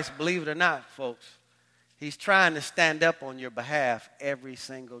 Jesus Christ, believe it or not, folks, he's trying to stand up on your behalf every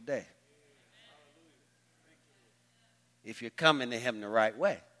single day. If you're coming to him the right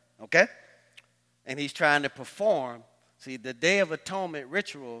way, okay? And he's trying to perform. See, the Day of Atonement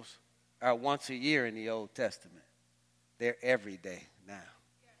rituals are once a year in the Old Testament. They're every day now.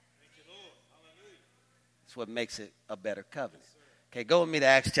 That's what makes it a better covenant. Okay, go with me to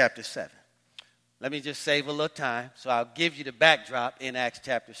Acts chapter 7. Let me just save a little time, so I'll give you the backdrop in Acts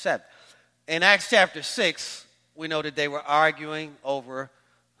chapter 7. In Acts chapter 6, we know that they were arguing over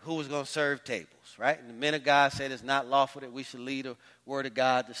who was going to serve tables, right? And the men of God said it's not lawful that we should lead a word of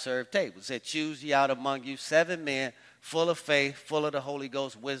God to serve tables. It said, choose ye out among you 7 men full of faith, full of the Holy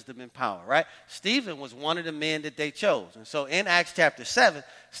Ghost, wisdom, and power, right? Stephen was one of the men that they chose. And so in Acts chapter 7,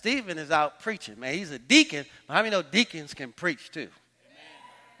 Stephen is out preaching. Man, he's a deacon. But how many know deacons can preach too?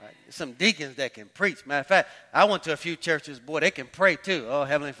 Right? There's some deacons that can preach. Matter of fact, I went to a few churches, boy, they can pray too. Oh,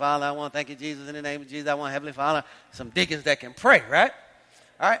 Heavenly Father, I want to thank you, Jesus, in the name of Jesus. I want Heavenly Father. Some deacons that can pray, right?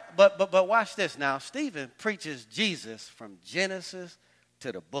 All right, but watch this now. Stephen preaches Jesus from Genesis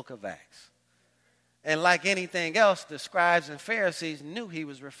to the book of Acts. And like anything else, the scribes and Pharisees knew he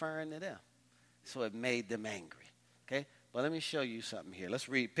was referring to them. So it made them angry. Okay? But let me show you something here. Let's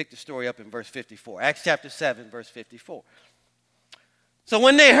pick the story up in verse 54. Acts chapter 7, verse 54. So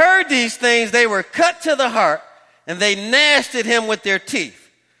when they heard these things, they were cut to the heart, and they gnashed at him with their teeth.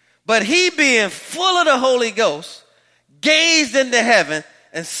 But he, being full of the Holy Ghost, gazed into heaven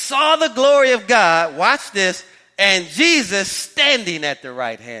and saw the glory of God. Watch this. And Jesus standing at the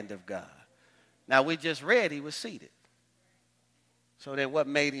right hand of God. Now, we just read he was seated. So then what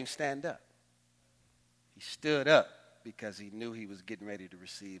made him stand up? He stood up because he knew he was getting ready to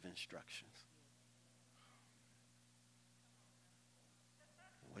receive instructions.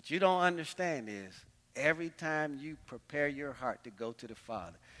 What you don't understand is every time you prepare your heart to go to the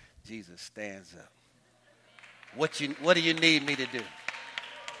Father, Jesus stands up. What do you need me to do?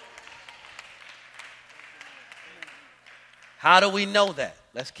 How do we know that?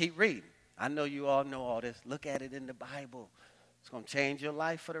 Let's keep reading. I know you all know all this. Look at it in the Bible. It's going to change your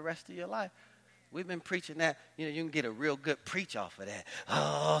life for the rest of your life. We've been preaching that. You know, you can get a real good preach off of that.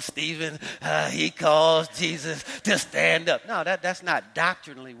 Oh, Stephen, he calls Jesus to stand up. No, that's not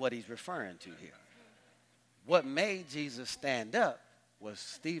doctrinally what he's referring to here. What made Jesus stand up was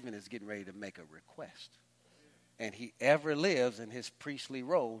Stephen is getting ready to make a request. And he ever lives in his priestly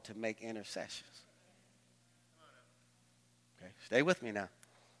role to make intercessions. Okay, stay with me now.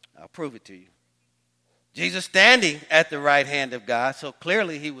 I'll prove it to you. Jesus standing at the right hand of God, so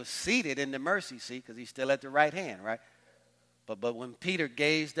clearly he was seated in the mercy seat because he's still at the right hand, right? But when Peter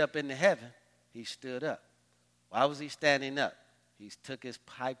gazed up into heaven, he stood up. Why was he standing up? He took his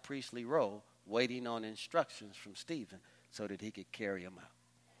high priestly role, waiting on instructions from Stephen so that he could carry them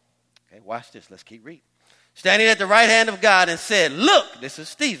out. Okay, watch this. Let's keep reading. Standing at the right hand of God and said, look, this is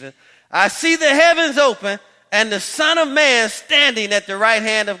Stephen, I see the heavens open and the Son of Man standing at the right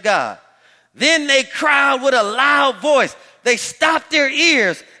hand of God. Then they cried with a loud voice. They stopped their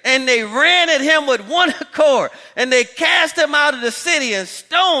ears and they ran at him with one accord. And they cast him out of the city and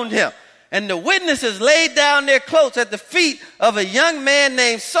stoned him. And the witnesses laid down their cloaks at the feet of a young man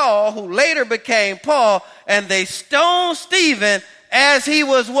named Saul, who later became Paul. And they stoned Stephen as he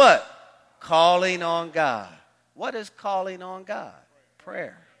was what? Calling on God. What is calling on God?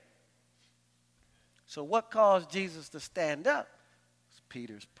 Prayer. So what caused Jesus to stand up? It's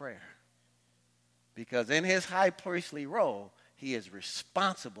Peter's prayer. Because in his high priestly role, he is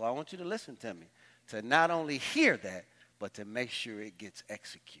responsible, I want you to listen to me, to not only hear that, but to make sure it gets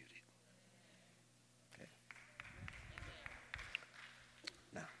executed. Okay.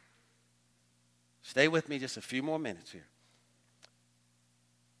 Now, stay with me just a few more minutes here.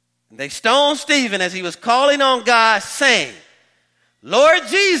 And they stoned Stephen as he was calling on God, saying, Lord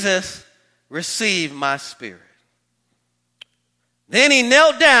Jesus, receive my spirit. Then he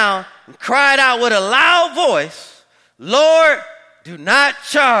knelt down and cried out with a loud voice, Lord, do not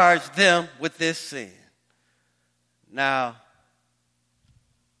charge them with this sin. Now,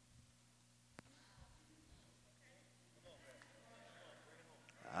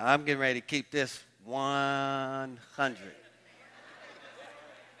 I'm getting ready to keep this 100.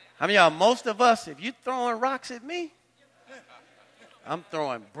 How many of y'all, most of us, if you're throwing rocks at me, I'm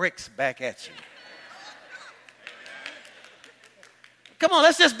throwing bricks back at you. Come on,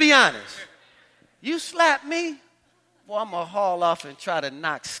 let's just be honest. You slap me, boy, I'm going to haul off and try to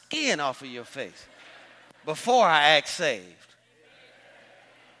knock skin off of your face before I act saved.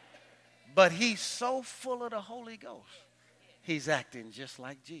 But he's so full of the Holy Ghost, he's acting just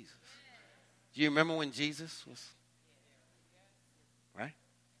like Jesus. Do you remember when Jesus was, right?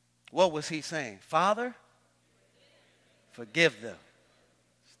 What was he saying? Father, forgive them.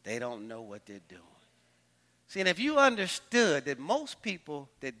 They don't know what they're doing. See, and if you understood that most people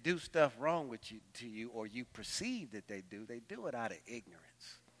that do stuff wrong with you, to you, or you perceive that they do it out of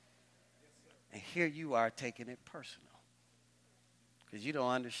ignorance. And here you are taking it personal. Because you don't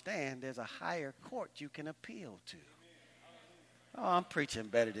understand there's a higher court you can appeal to. Oh, I'm preaching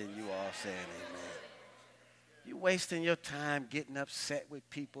better than you all saying amen. You're wasting your time getting upset with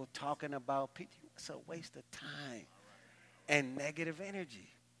people, talking about people. It's a waste of time and negative energy.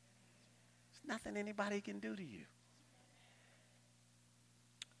 There's nothing anybody can do to you.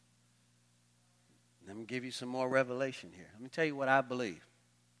 Let me give you some more revelation here. Let me tell you what I believe.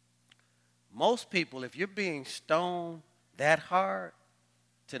 Most people, if you're being stoned that hard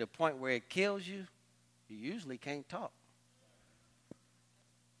to the point where it kills you, you usually can't talk.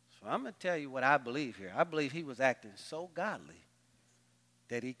 So I'm going to tell you what I believe here. I believe he was acting so godly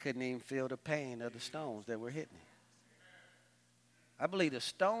that he couldn't even feel the pain of the stones that were hitting him. I believe the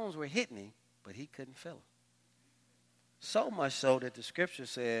stones were hitting him, but he couldn't feel them. So much so that the scripture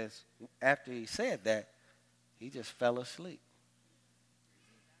says, after he said that, he just fell asleep.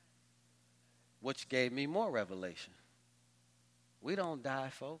 Which gave me more revelation. We don't die,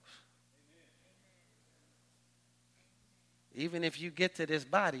 folks. Even if you get to this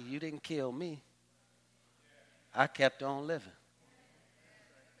body, you didn't kill me. I kept on living.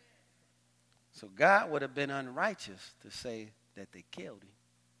 So God would have been unrighteous to say that they killed him.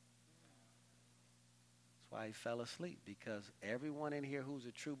 That's why he fell asleep, because everyone in here who's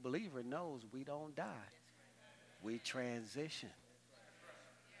a true believer knows we don't die. We transition.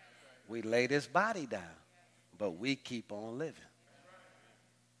 We lay this body down, but we keep on living.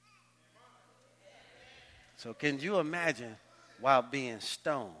 So can you imagine, while being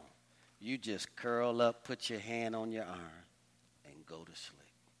stoned, you just curl up, put your hand on your arm, and go to sleep?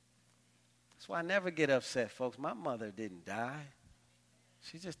 That's why I never get upset, folks. My mother didn't die.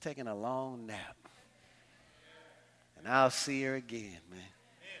 She's just taking a long nap. And I'll see her again, man.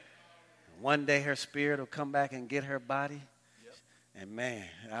 And one day her spirit will come back and get her body. And, man,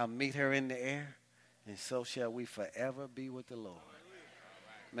 I'll meet her in the air. And so shall we forever be with the Lord.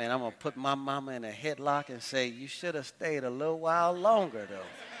 Man, I'm going to put my mama in a headlock and say, you should have stayed a little while longer, though.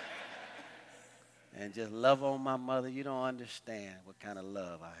 And just love on my mother. You don't understand what kind of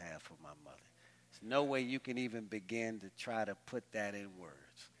love I have for my mother. There's no way you can even begin to try to put that in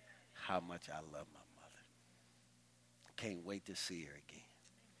words, how much I love my mother. Can't wait to see her again.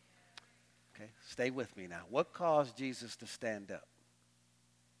 Okay, stay with me now. What caused Jesus to stand up?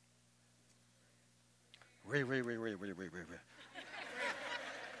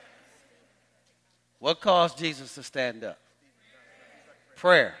 What caused Jesus to stand up?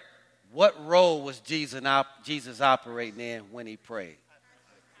 Prayer. What role was Jesus operating in when he prayed?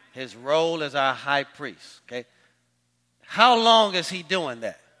 His role as our high priest. Okay. How long is he doing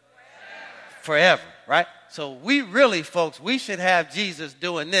that? Forever, right? So we really, folks, we should have Jesus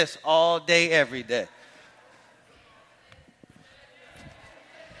doing this all day, every day.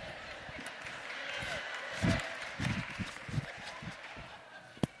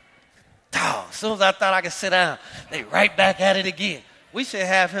 As soon as I thought I could sit down, they right back at it again. We should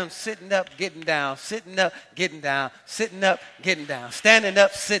have him sitting up, getting down, sitting up, getting down, sitting up, getting down, standing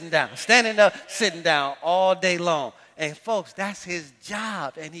up, sitting down, standing up, sitting down all day long. And folks, that's his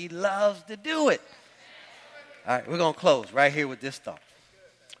job, and he loves to do it. All right, we're going to close right here with this thought.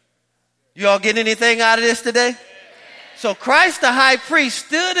 You all getting anything out of this today? So Christ the high priest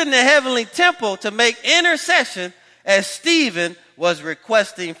stood in the heavenly temple to make intercession as Stephen was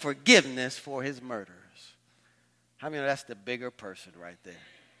requesting forgiveness for his murderers. How many know that's the bigger person right there?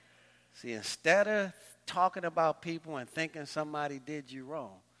 See, instead of talking about people and thinking somebody did you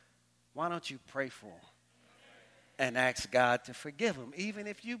wrong, why don't you pray for them and ask God to forgive them, even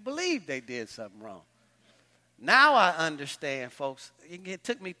if you believe they did something wrong? Now I understand, folks. It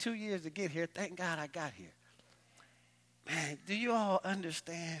took me 2 years to get here. Thank God I got here. Man, do you all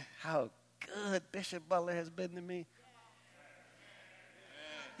understand how good Bishop Butler has been to me?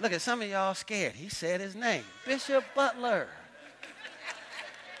 Look at some of y'all scared. He said his name, Bishop Butler.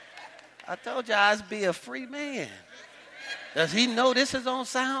 I told you I'd be a free man. Does he know this is on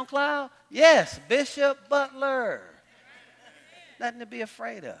SoundCloud? Yes, Bishop Butler. Nothing to be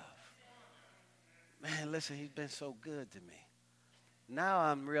afraid of. Man, listen, he's been so good to me. Now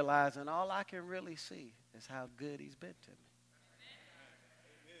I'm realizing all I can really see is how good he's been to me.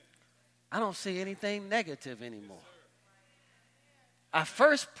 I don't see anything negative anymore. I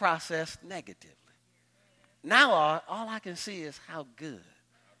first processed negatively. Now all I can see is how good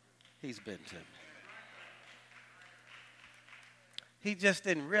he's been to me. He just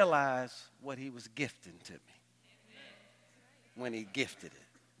didn't realize what he was gifting to me when he gifted it.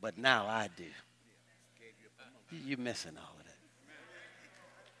 But now I do. You're missing all of that.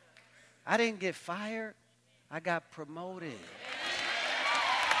 I didn't get fired. I got promoted.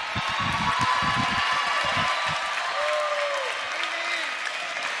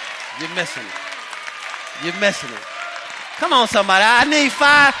 You're missing it. You're missing it. Come on, somebody. I need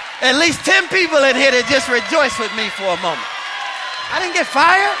at least 10 people in here to just rejoice with me for a moment. I didn't get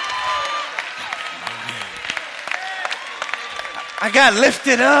fired. I got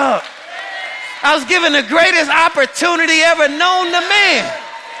lifted up. I was given the greatest opportunity ever known to man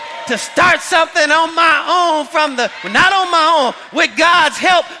to start something on my own not on my own, with God's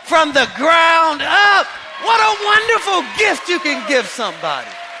help from the ground up. What a wonderful gift you can give somebody.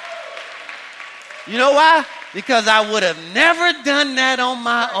 You know why? Because I would have never done that on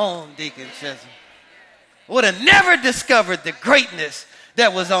my own, Deacon Chisholm. Would have never discovered the greatness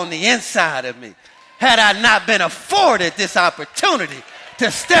that was on the inside of me had I not been afforded this opportunity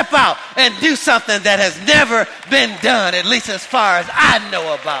to step out and do something that has never been done, at least as far as I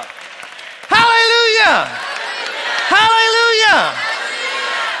know about. Hallelujah! Hallelujah!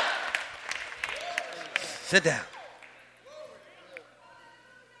 Sit down.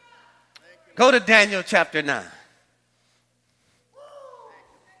 Go to Daniel chapter 9.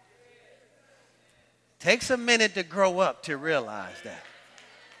 Takes a minute to grow up to realize that.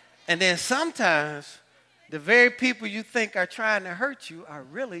 And then sometimes the very people you think are trying to hurt you are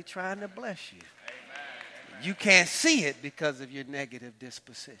really trying to bless you. Amen. You can't see it because of your negative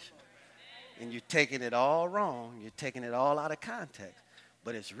disposition. And you're taking it all wrong. You're taking it all out of context.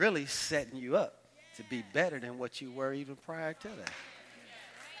 But it's really setting you up to be better than what you were even prior to that.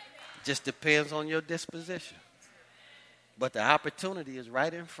 It just depends on your disposition. But the opportunity is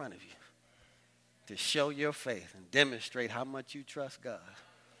right in front of you to show your faith and demonstrate how much you trust God.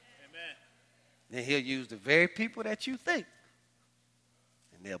 Amen. Then he'll use the very people that you think,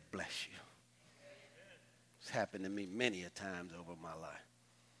 and they'll bless you. It's happened to me many a times over my life.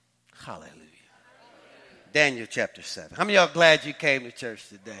 Hallelujah. Daniel chapter 7. How many of y'all glad you came to church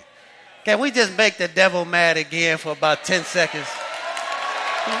today? Can we just make the devil mad again for about 10 seconds?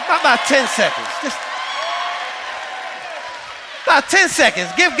 About 10 seconds. Just about 10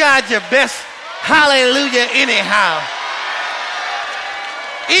 seconds. Give God your best hallelujah anyhow.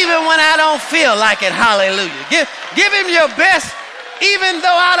 Even when I don't feel like it, hallelujah. Give him your best even though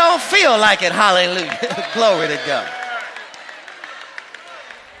I don't feel like it, hallelujah. Glory to God.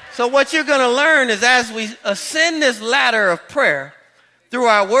 So what you're going to learn is as we ascend this ladder of prayer, through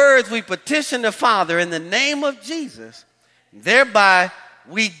our words we petition the Father in the name of Jesus. Thereby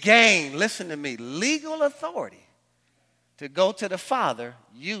we gain, listen to me, legal authority to go to the Father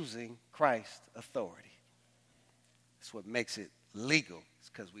using Christ's authority. That's what makes it legal. It's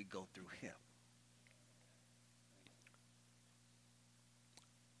because we go through him.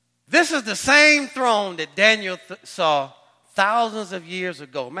 This is the same throne that Daniel saw thousands of years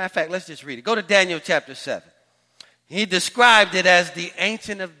ago. Matter of fact, let's just read it. Go to Daniel chapter 7. He described it as the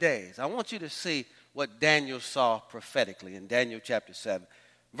Ancient of Days. I want you to see what Daniel saw prophetically in Daniel chapter 7,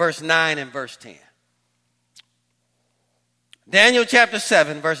 verse 9 and verse 10. Daniel chapter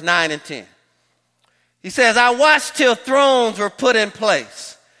 7, verse 9 and 10. He says, I watched till thrones were put in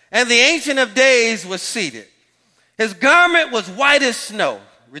place, and the Ancient of Days was seated. His garment was white as snow,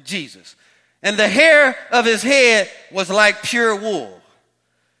 with Jesus, and the hair of his head was like pure wool.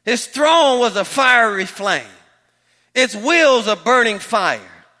 His throne was a fiery flame, its wheels a burning fire.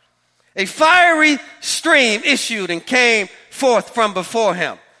 A fiery stream issued and came forth from before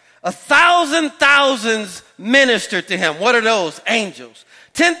him. 1,000 thousands ministered to him. What are those? Angels.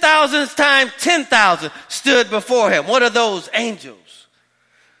 10,000 times 10,000 stood before him. What are those? Angels.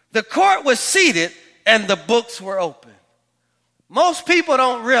 The court was seated and the books were open. Most people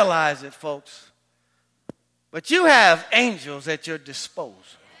don't realize it, folks. But you have angels at your disposal.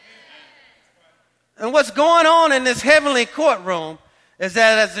 And what's going on in this heavenly courtroom is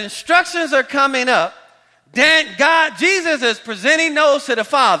that as instructions are coming up, Jesus is presenting those to the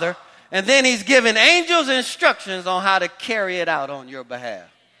Father, and then he's giving angels instructions on how to carry it out on your behalf.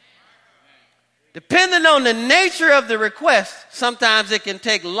 Depending on the nature of the request, sometimes it can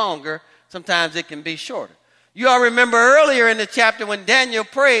take longer, sometimes it can be shorter. You all remember earlier in the chapter when Daniel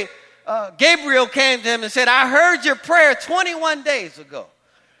prayed, Gabriel came to him and said, I heard your prayer 21 days ago,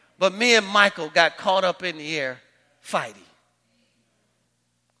 but me and Michael got caught up in the air fighting.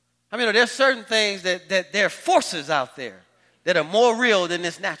 I mean, there's certain things that there are forces out there that are more real than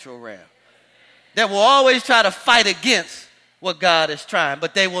this natural realm, that will always try to fight against what God is trying,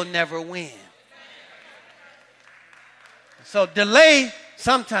 but they will never win. So delay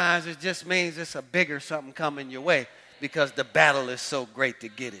sometimes it just means it's a bigger something coming your way because the battle is so great to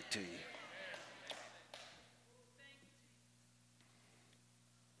get it to you.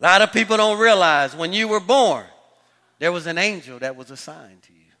 A lot of people don't realize when you were born, there was an angel that was assigned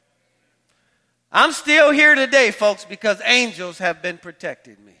to you. I'm still here today, folks, because angels have been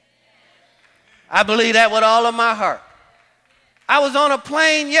protecting me. I believe that with all of my heart. I was on a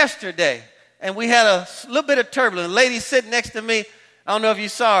plane yesterday, and we had a little bit of turbulence. A lady sitting next to me, I don't know if you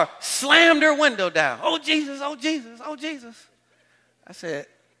saw her, slammed her window down. Oh, Jesus, oh, Jesus, oh, Jesus. I said,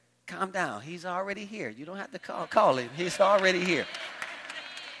 calm down. He's already here. You don't have to call him. He's already here.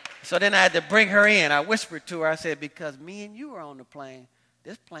 So then I had to bring her in. I whispered to her. I said, because me and you are on the plane,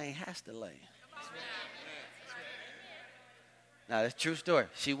 this plane has to land. Now, that's a true story.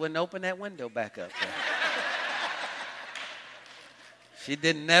 She wouldn't open that window back up there. She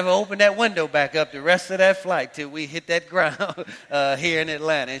didn't never open that window back up the rest of that flight till we hit that ground here in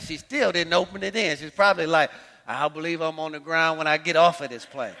Atlanta. And she still didn't open it in. She's probably like, I'll believe I'm on the ground when I get off of this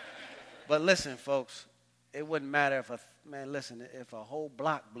plane. But listen, folks, it wouldn't matter if if a whole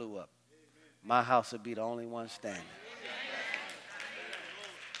block blew up, my house would be the only one standing.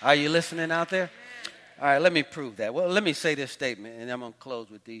 Are you listening out there? All right, let me prove that. Well, let me say this statement, and I'm going to close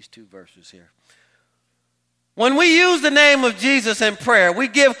with these two verses here. When we use the name of Jesus in prayer, we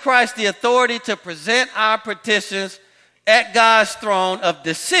give Christ the authority to present our petitions at God's throne of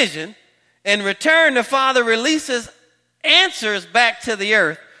decision. In return, the Father releases answers back to the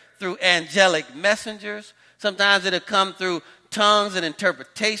earth through angelic messengers. Sometimes it'll come through tongues and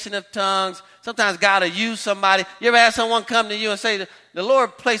interpretation of tongues. Sometimes God will use somebody. You ever had someone come to you and say, the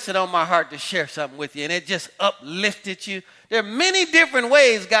Lord placed it on my heart to share something with you, and it just uplifted you? There are many different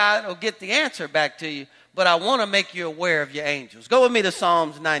ways God will get the answer back to you, but I want to make you aware of your angels. Go with me to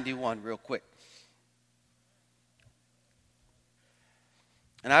Psalms 91 real quick.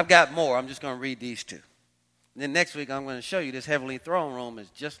 And I've got more. I'm just going to read these two. And then next week I'm going to show you this heavenly throne room is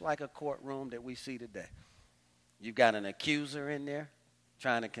just like a courtroom that we see today. You've got an accuser in there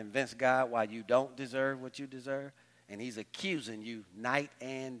trying to convince God why you don't deserve what you deserve. And he's accusing you night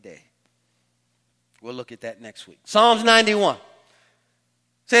and day. We'll look at that next week. Psalms 91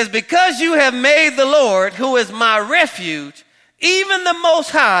 says, because you have made the Lord, who is my refuge, even the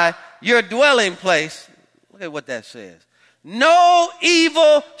Most High, your dwelling place. Look at what that says. No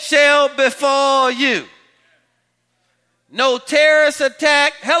evil shall befall you. No terrorist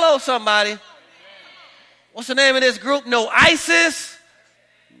attack. Hello, somebody. What's the name of this group? No ISIS.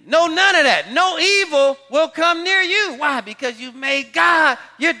 No, none of that. No evil will come near you. Why? Because you've made God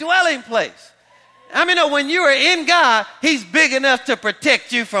your dwelling place. I mean, when you are in God, he's big enough to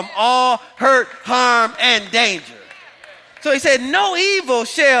protect you from all hurt, harm, and danger. So he said, no evil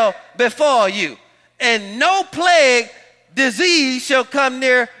shall befall you, and no plague, disease shall come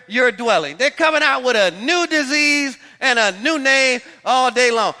near your dwelling. They're coming out with a new disease and a new name all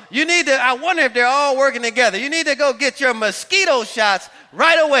day long. I wonder if they're all working together. You need to go get your mosquito shots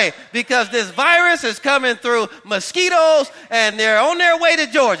right away, because this virus is coming through mosquitoes and they're on their way to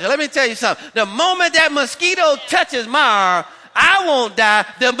Georgia. Let me tell you something. The moment that mosquito touches my arm, I won't die.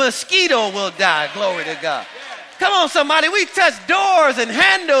 The mosquito will die. Glory to God. Come on, somebody. We touch doors and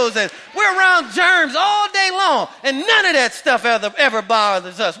handles, and we're around germs all day long, and none of that stuff ever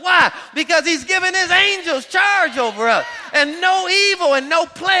bothers us. Why? Because he's given his angels charge over us, and no evil and no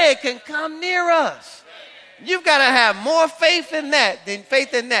plague can come near us. You've got to have more faith in that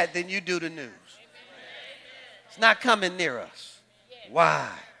than you do the news. It's not coming near us. Why?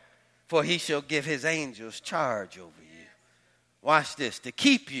 For he shall give his angels charge over you. Watch this. To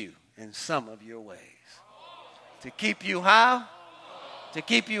keep you in some of your ways. To keep you how? To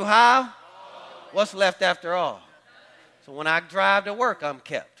keep you how? What's left after all? So when I drive to work, I'm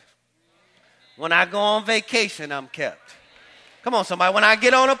kept. When I go on vacation, I'm kept. Come on, somebody. When I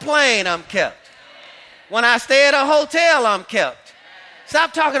get on a plane, I'm kept. When I stay at a hotel, I'm kept.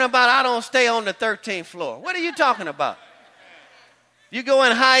 Stop talking about I don't stay on the 13th floor. What are you talking about? You go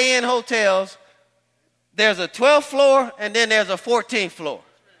in high-end hotels, there's a 12th floor and then there's a 14th floor.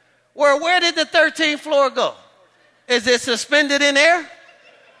 Where did the 13th floor go? Is it suspended in air?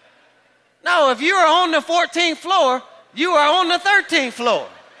 No, if you are on the 14th floor, you are on the 13th floor.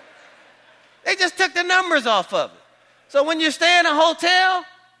 They just took the numbers off of it. So when you stay in a hotel,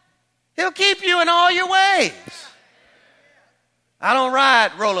 he'll keep you in all your ways. I don't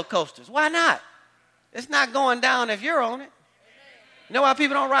ride roller coasters. Why not? It's not going down if you're on it. You know why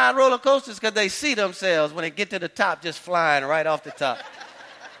people don't ride roller coasters? Because they see themselves when they get to the top just flying right off the top.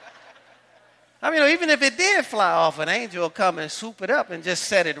 I mean, even if it did fly off, an angel will come and swoop it up and just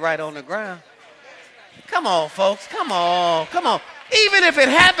set it right on the ground. Come on, folks. Come on. Even if it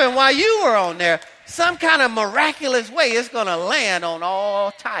happened while you were on there, some kind of miraculous way, it's going to land on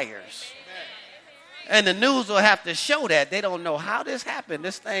all tires. And the news will have to show that. They don't know how this happened.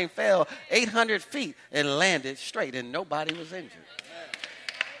 This thing fell 800 feet and landed straight, and nobody was injured.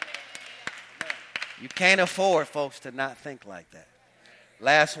 You can't afford, folks, to not think like that.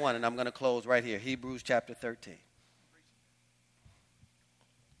 Last one, and I'm going to close right here. Hebrews chapter 13.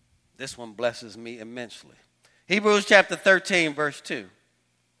 This one blesses me immensely. Hebrews chapter 13, verse 2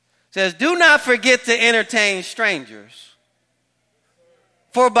 says, do not forget to entertain strangers,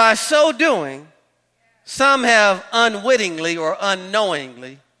 For by so doing, some have unwittingly or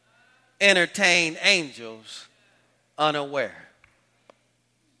unknowingly entertained angels unaware.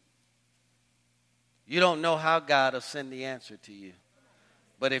 You don't know how God will send the answer to you.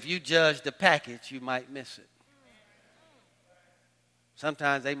 But if you judge the package, you might miss it.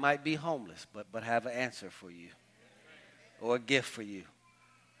 Sometimes they might be homeless, but have an answer for you or a gift for you.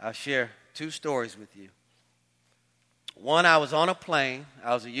 I'll share 2 stories with you. One, I was on a plane.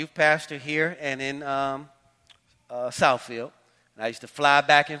 I was a youth pastor here and in Southfield. And I used to fly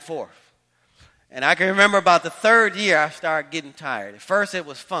back and forth. And I can remember about the 3rd year, I started getting tired. At first, it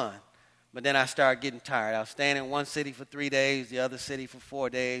was fun. But then I started getting tired. I was staying in one city for 3 days, the other city for 4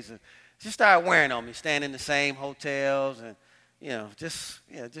 days. And it just started wearing on me, staying in the same hotels. And,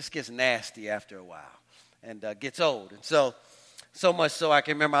 just gets nasty after a while and gets old. And so much so I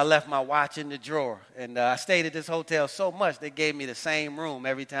can remember I left my watch in the drawer. And I stayed at this hotel so much they gave me the same room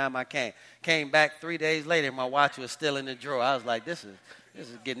every time I came. Came back 3 days later, my watch was still in the drawer. I was like, this is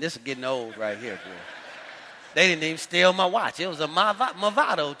getting old right here, boy. They didn't even steal my watch. It was a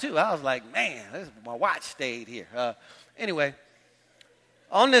Movado, too. I was like, man, my watch stayed here. Anyway,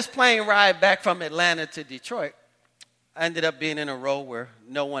 on this plane ride back from Atlanta to Detroit, I ended up being in a row where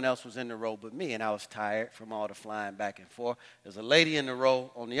no one else was in the row but me, and I was tired from all the flying back and forth. There's a lady in the row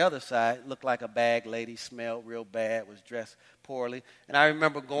on the other side, looked like a bag lady, smelled real bad, was dressed poorly, and I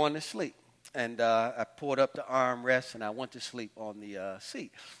remember going to sleep. And I pulled up the armrest, and I went to sleep on the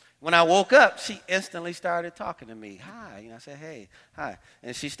seat. When I woke up, she instantly started talking to me. Hi. I said, hey, hi.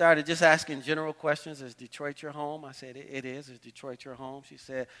 And she started just asking general questions. Is Detroit your home? I said, it is. Is Detroit your home? She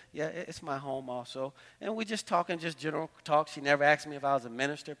said, yeah, it's my home also. And we just talking, just general talk. She never asked me if I was a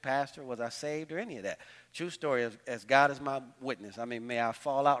minister, pastor, was I saved, or any of that. True story, as God is my witness. I mean, may I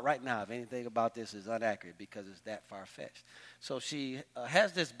fall out right now if anything about this is inaccurate because it's that far-fetched. So she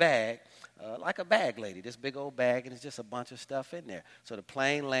has this bag, like a bag lady, this big old bag, and it's just a bunch of stuff in there. So the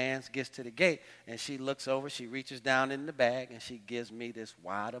plane lands, gets to the gate, and she looks over, she reaches down in the bag, and she gives me this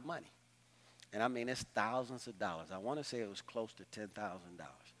wad of money. And I mean, it's thousands of dollars. I want to say it was close to $10,000.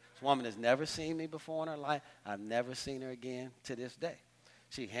 This woman has never seen me before in her life. I've never seen her again to this day.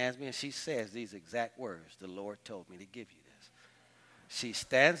 She hands me and she says these exact words, the Lord told me to give you this. She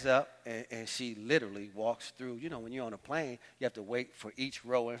stands up and she literally walks through. You know, when you're on a plane, you have to wait for each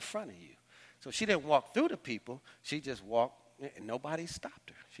row in front of you. So she didn't walk through the people. She just walked, and nobody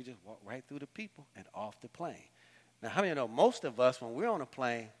stopped her. She just walked right through the people and off the plane. Now, how many know most of us, when we're on a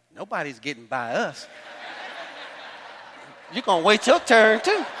plane, nobody's getting by us. You're going to wait your turn,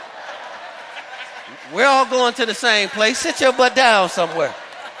 too. We're all going to the same place. Sit your butt down somewhere.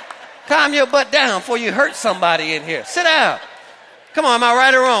 Calm your butt down before you hurt somebody in here. Sit down. Come on, am I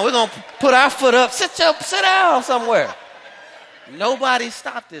right or wrong? We're going to put our foot up. Sit down somewhere. Nobody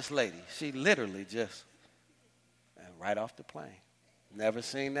stopped this lady. She literally just right off the plane. Never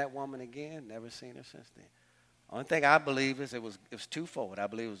seen that woman again. Never seen her since then. Only thing I believe is it was twofold. I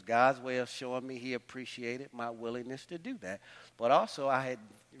believe it was God's way of showing me he appreciated my willingness to do that. But also I had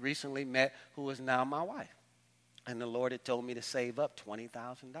recently met who is now my wife. And the Lord had told me to save up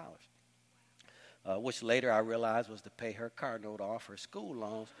 $20,000, which later I realized was to pay her car note off, her school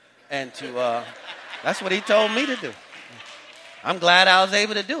loans, and to, that's what he told me to do. I'm glad I was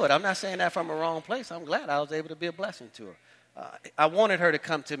able to do it. I'm not saying that from a wrong place. I'm glad I was able to be a blessing to her. I wanted her to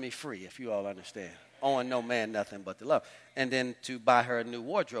come to me free, if you all understand. Owing no man nothing but the love. And then to buy her a new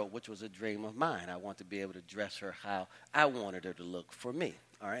wardrobe, which was a dream of mine. I want to be able to dress her how I wanted her to look for me,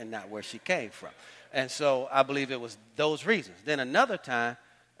 all right, and not where she came from. And so I believe it was those reasons. Then another time,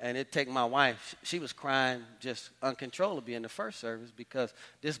 and it take my wife, she was crying just uncontrollably in the first service because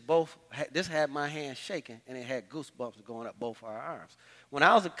this had my hand shaking, and it had goosebumps going up both our arms. When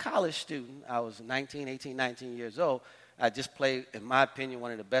I was a college student, I was 19 years old, I just played, in my opinion,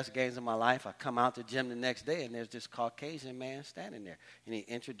 one of the best games of my life. I come out to the gym the next day, and there's this Caucasian man standing there. And he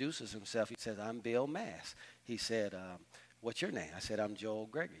introduces himself. He says, I'm Bill Mass. He said, what's your name? I said, I'm Joel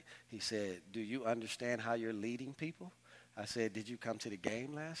Gregory. He said, do you understand how you're leading people? I said, did you come to the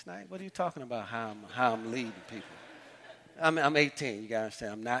game last night? What are you talking about, how I'm leading people? I'm 18. You got to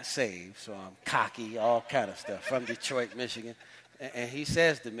understand, I'm not saved, so I'm cocky, all kind of stuff, from Detroit, Michigan. And he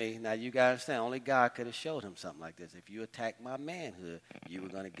says to me, now you got to understand, only God could have showed him something like this. If you attacked my manhood, you were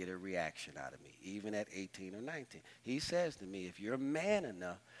going to get a reaction out of me, even at 18 or 19. He says to me, if you're man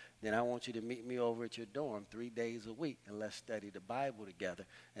enough, then I want you to meet me over at your dorm 3 days a week, and let's study the Bible together,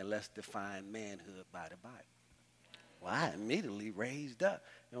 and let's define manhood by the Bible. Well, I immediately raised up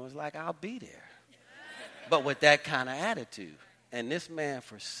and was like, I'll be there. But with that kind of attitude. And this man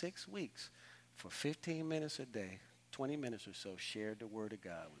for 6 weeks, for 15 minutes a day, 20 minutes or so, shared the word of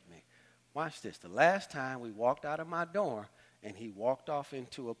God with me. Watch this. The last time we walked out of my dorm, and he walked off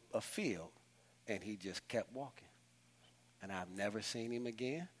into a field, and he just kept walking. And I've never seen him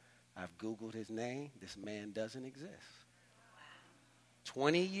again. I've Googled his name. This man doesn't exist.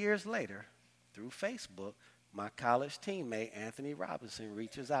 20 years later, through Facebook, my college teammate, Anthony Robinson,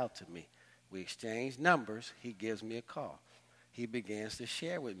 reaches out to me. We exchange numbers. He gives me a call. He begins to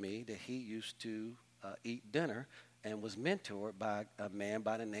share with me that he used to eat dinner and was mentored by a man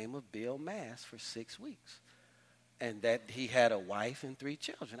by the name of Bill Mass for 6 weeks. And that he had a wife and 3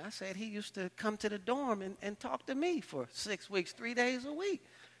 children. I said he used to come to the dorm and talk to me for 6 weeks, 3 days a week.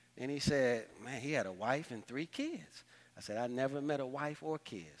 And he said, man, he had a wife and 3 kids. I said, I never met a wife or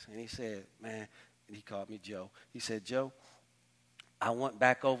kids. And he said, man, and he called me Joe. He said, Joe, I went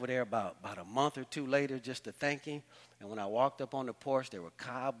back over there about a month or 2 later just to thank him. And when I walked up on the porch, there were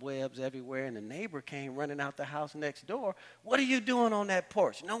cobwebs everywhere. And the neighbor came running out the house next door. What are you doing on that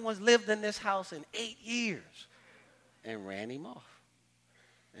porch? No one's lived in this house in 8 years. And ran him off.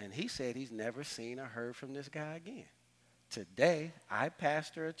 And he said he's never seen or heard from this guy again. Today, I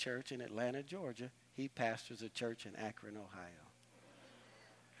pastor a church in Atlanta, Georgia. He pastors a church in Akron, Ohio.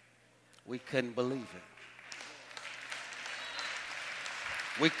 We couldn't believe it.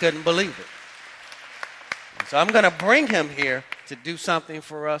 We couldn't believe it. And so I'm going to bring him here to do something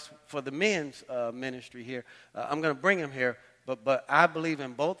for us, for the men's ministry here. I'm going to bring him here, but I believe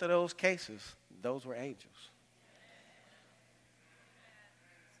in both of those cases, those were angels.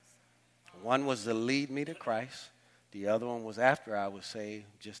 One was to lead me to Christ. The other one was after I was saved,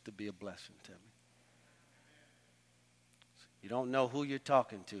 just to be a blessing to me. You don't know who you're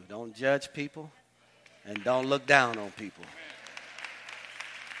talking to. Don't judge people, and don't look down on people.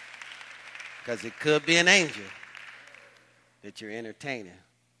 Because it could be an angel that you're entertaining,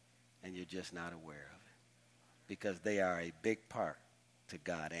 and you're just not aware of it. Because they are a big part to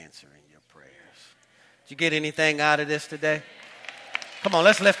God answering your prayers. Did you get anything out of this today? Come on,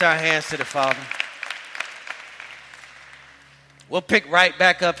 let's lift our hands to the Father. We'll pick right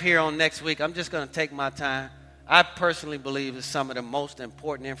back up here on next week. I'm just going to take my time. I personally believe it's some of the most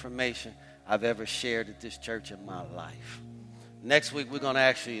important information I've ever shared at this church in my life. Next week, we're going to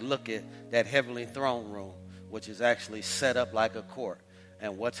actually look at that heavenly throne room, which is actually set up like a court,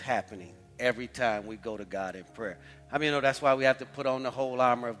 and what's happening every time we go to God in prayer. I mean, that's why we have to put on the whole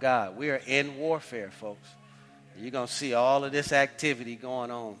armor of God. We are in warfare, folks. You're going to see all of this activity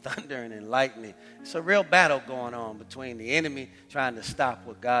going on, thundering and lightning. It's a real battle going on between the enemy trying to stop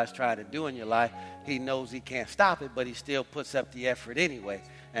what God's trying to do in your life. He knows he can't stop it, but he still puts up the effort anyway.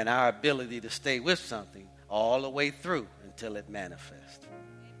 And our ability to stay with something all the way through until it manifests.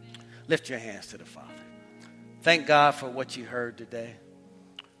 Lift your hands to the Father. Thank God for what you heard today.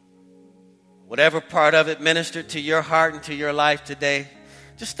 Whatever part of it ministered to your heart and to your life today,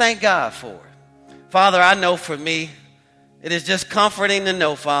 just thank God for it. Father, I know for me, it is just comforting to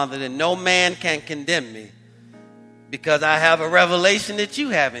know, Father, that no man can condemn me because I have a revelation that you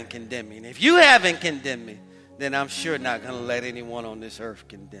haven't condemned me. And if you haven't condemned me, then I'm sure not going to let anyone on this earth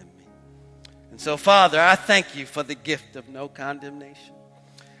condemn me. And so, Father, I thank you for the gift of no condemnation.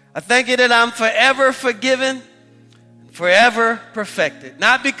 I thank you that I'm forever forgiven, forever perfected,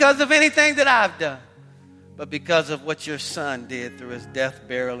 not because of anything that I've done, but because of what your Son did through his death,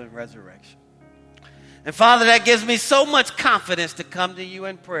 burial, and resurrection. And Father, that gives me so much confidence to come to you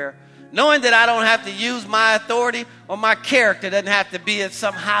in prayer, knowing that I don't have to use my authority or my character doesn't have to be at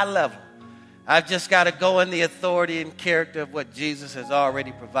some high level. I've just got to go in the authority and character of what Jesus has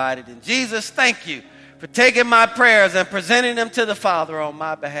already provided. And Jesus, thank you for taking my prayers and presenting them to the Father on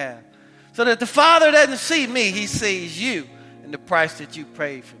my behalf. So that the Father doesn't see me, he sees you and the price that you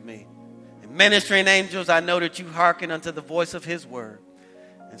paid for me. And ministering angels, I know that you hearken unto the voice of his word.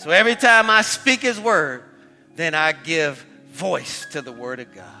 And so every time I speak his word, then I give voice to the word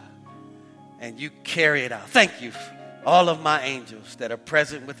of God. And you carry it out. Thank you for all of my angels that are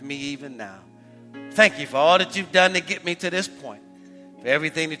present with me even now. Thank you for all that you've done to get me to this point. For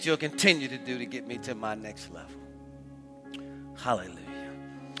everything that you'll continue to do to get me to my next level. Hallelujah.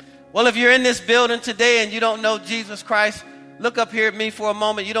 Well, if you're in this building today and you don't know Jesus Christ, look up here at me for a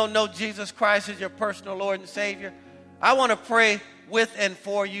moment. You don't know Jesus Christ as your personal Lord and Savior. I want to pray with and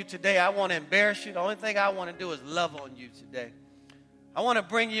for you today. I want to embarrass you. The only thing I want to do is love on you today. I want to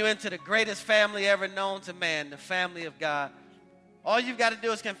bring you into the greatest family ever known to man, the family of God. All you've got to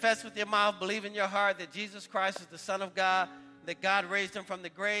do is confess with your mouth, believe in your heart that Jesus Christ is the Son of God, that God raised him from the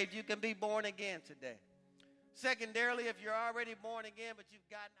grave. You can be born again today. Secondarily, if you're already born again but you've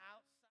gotten out,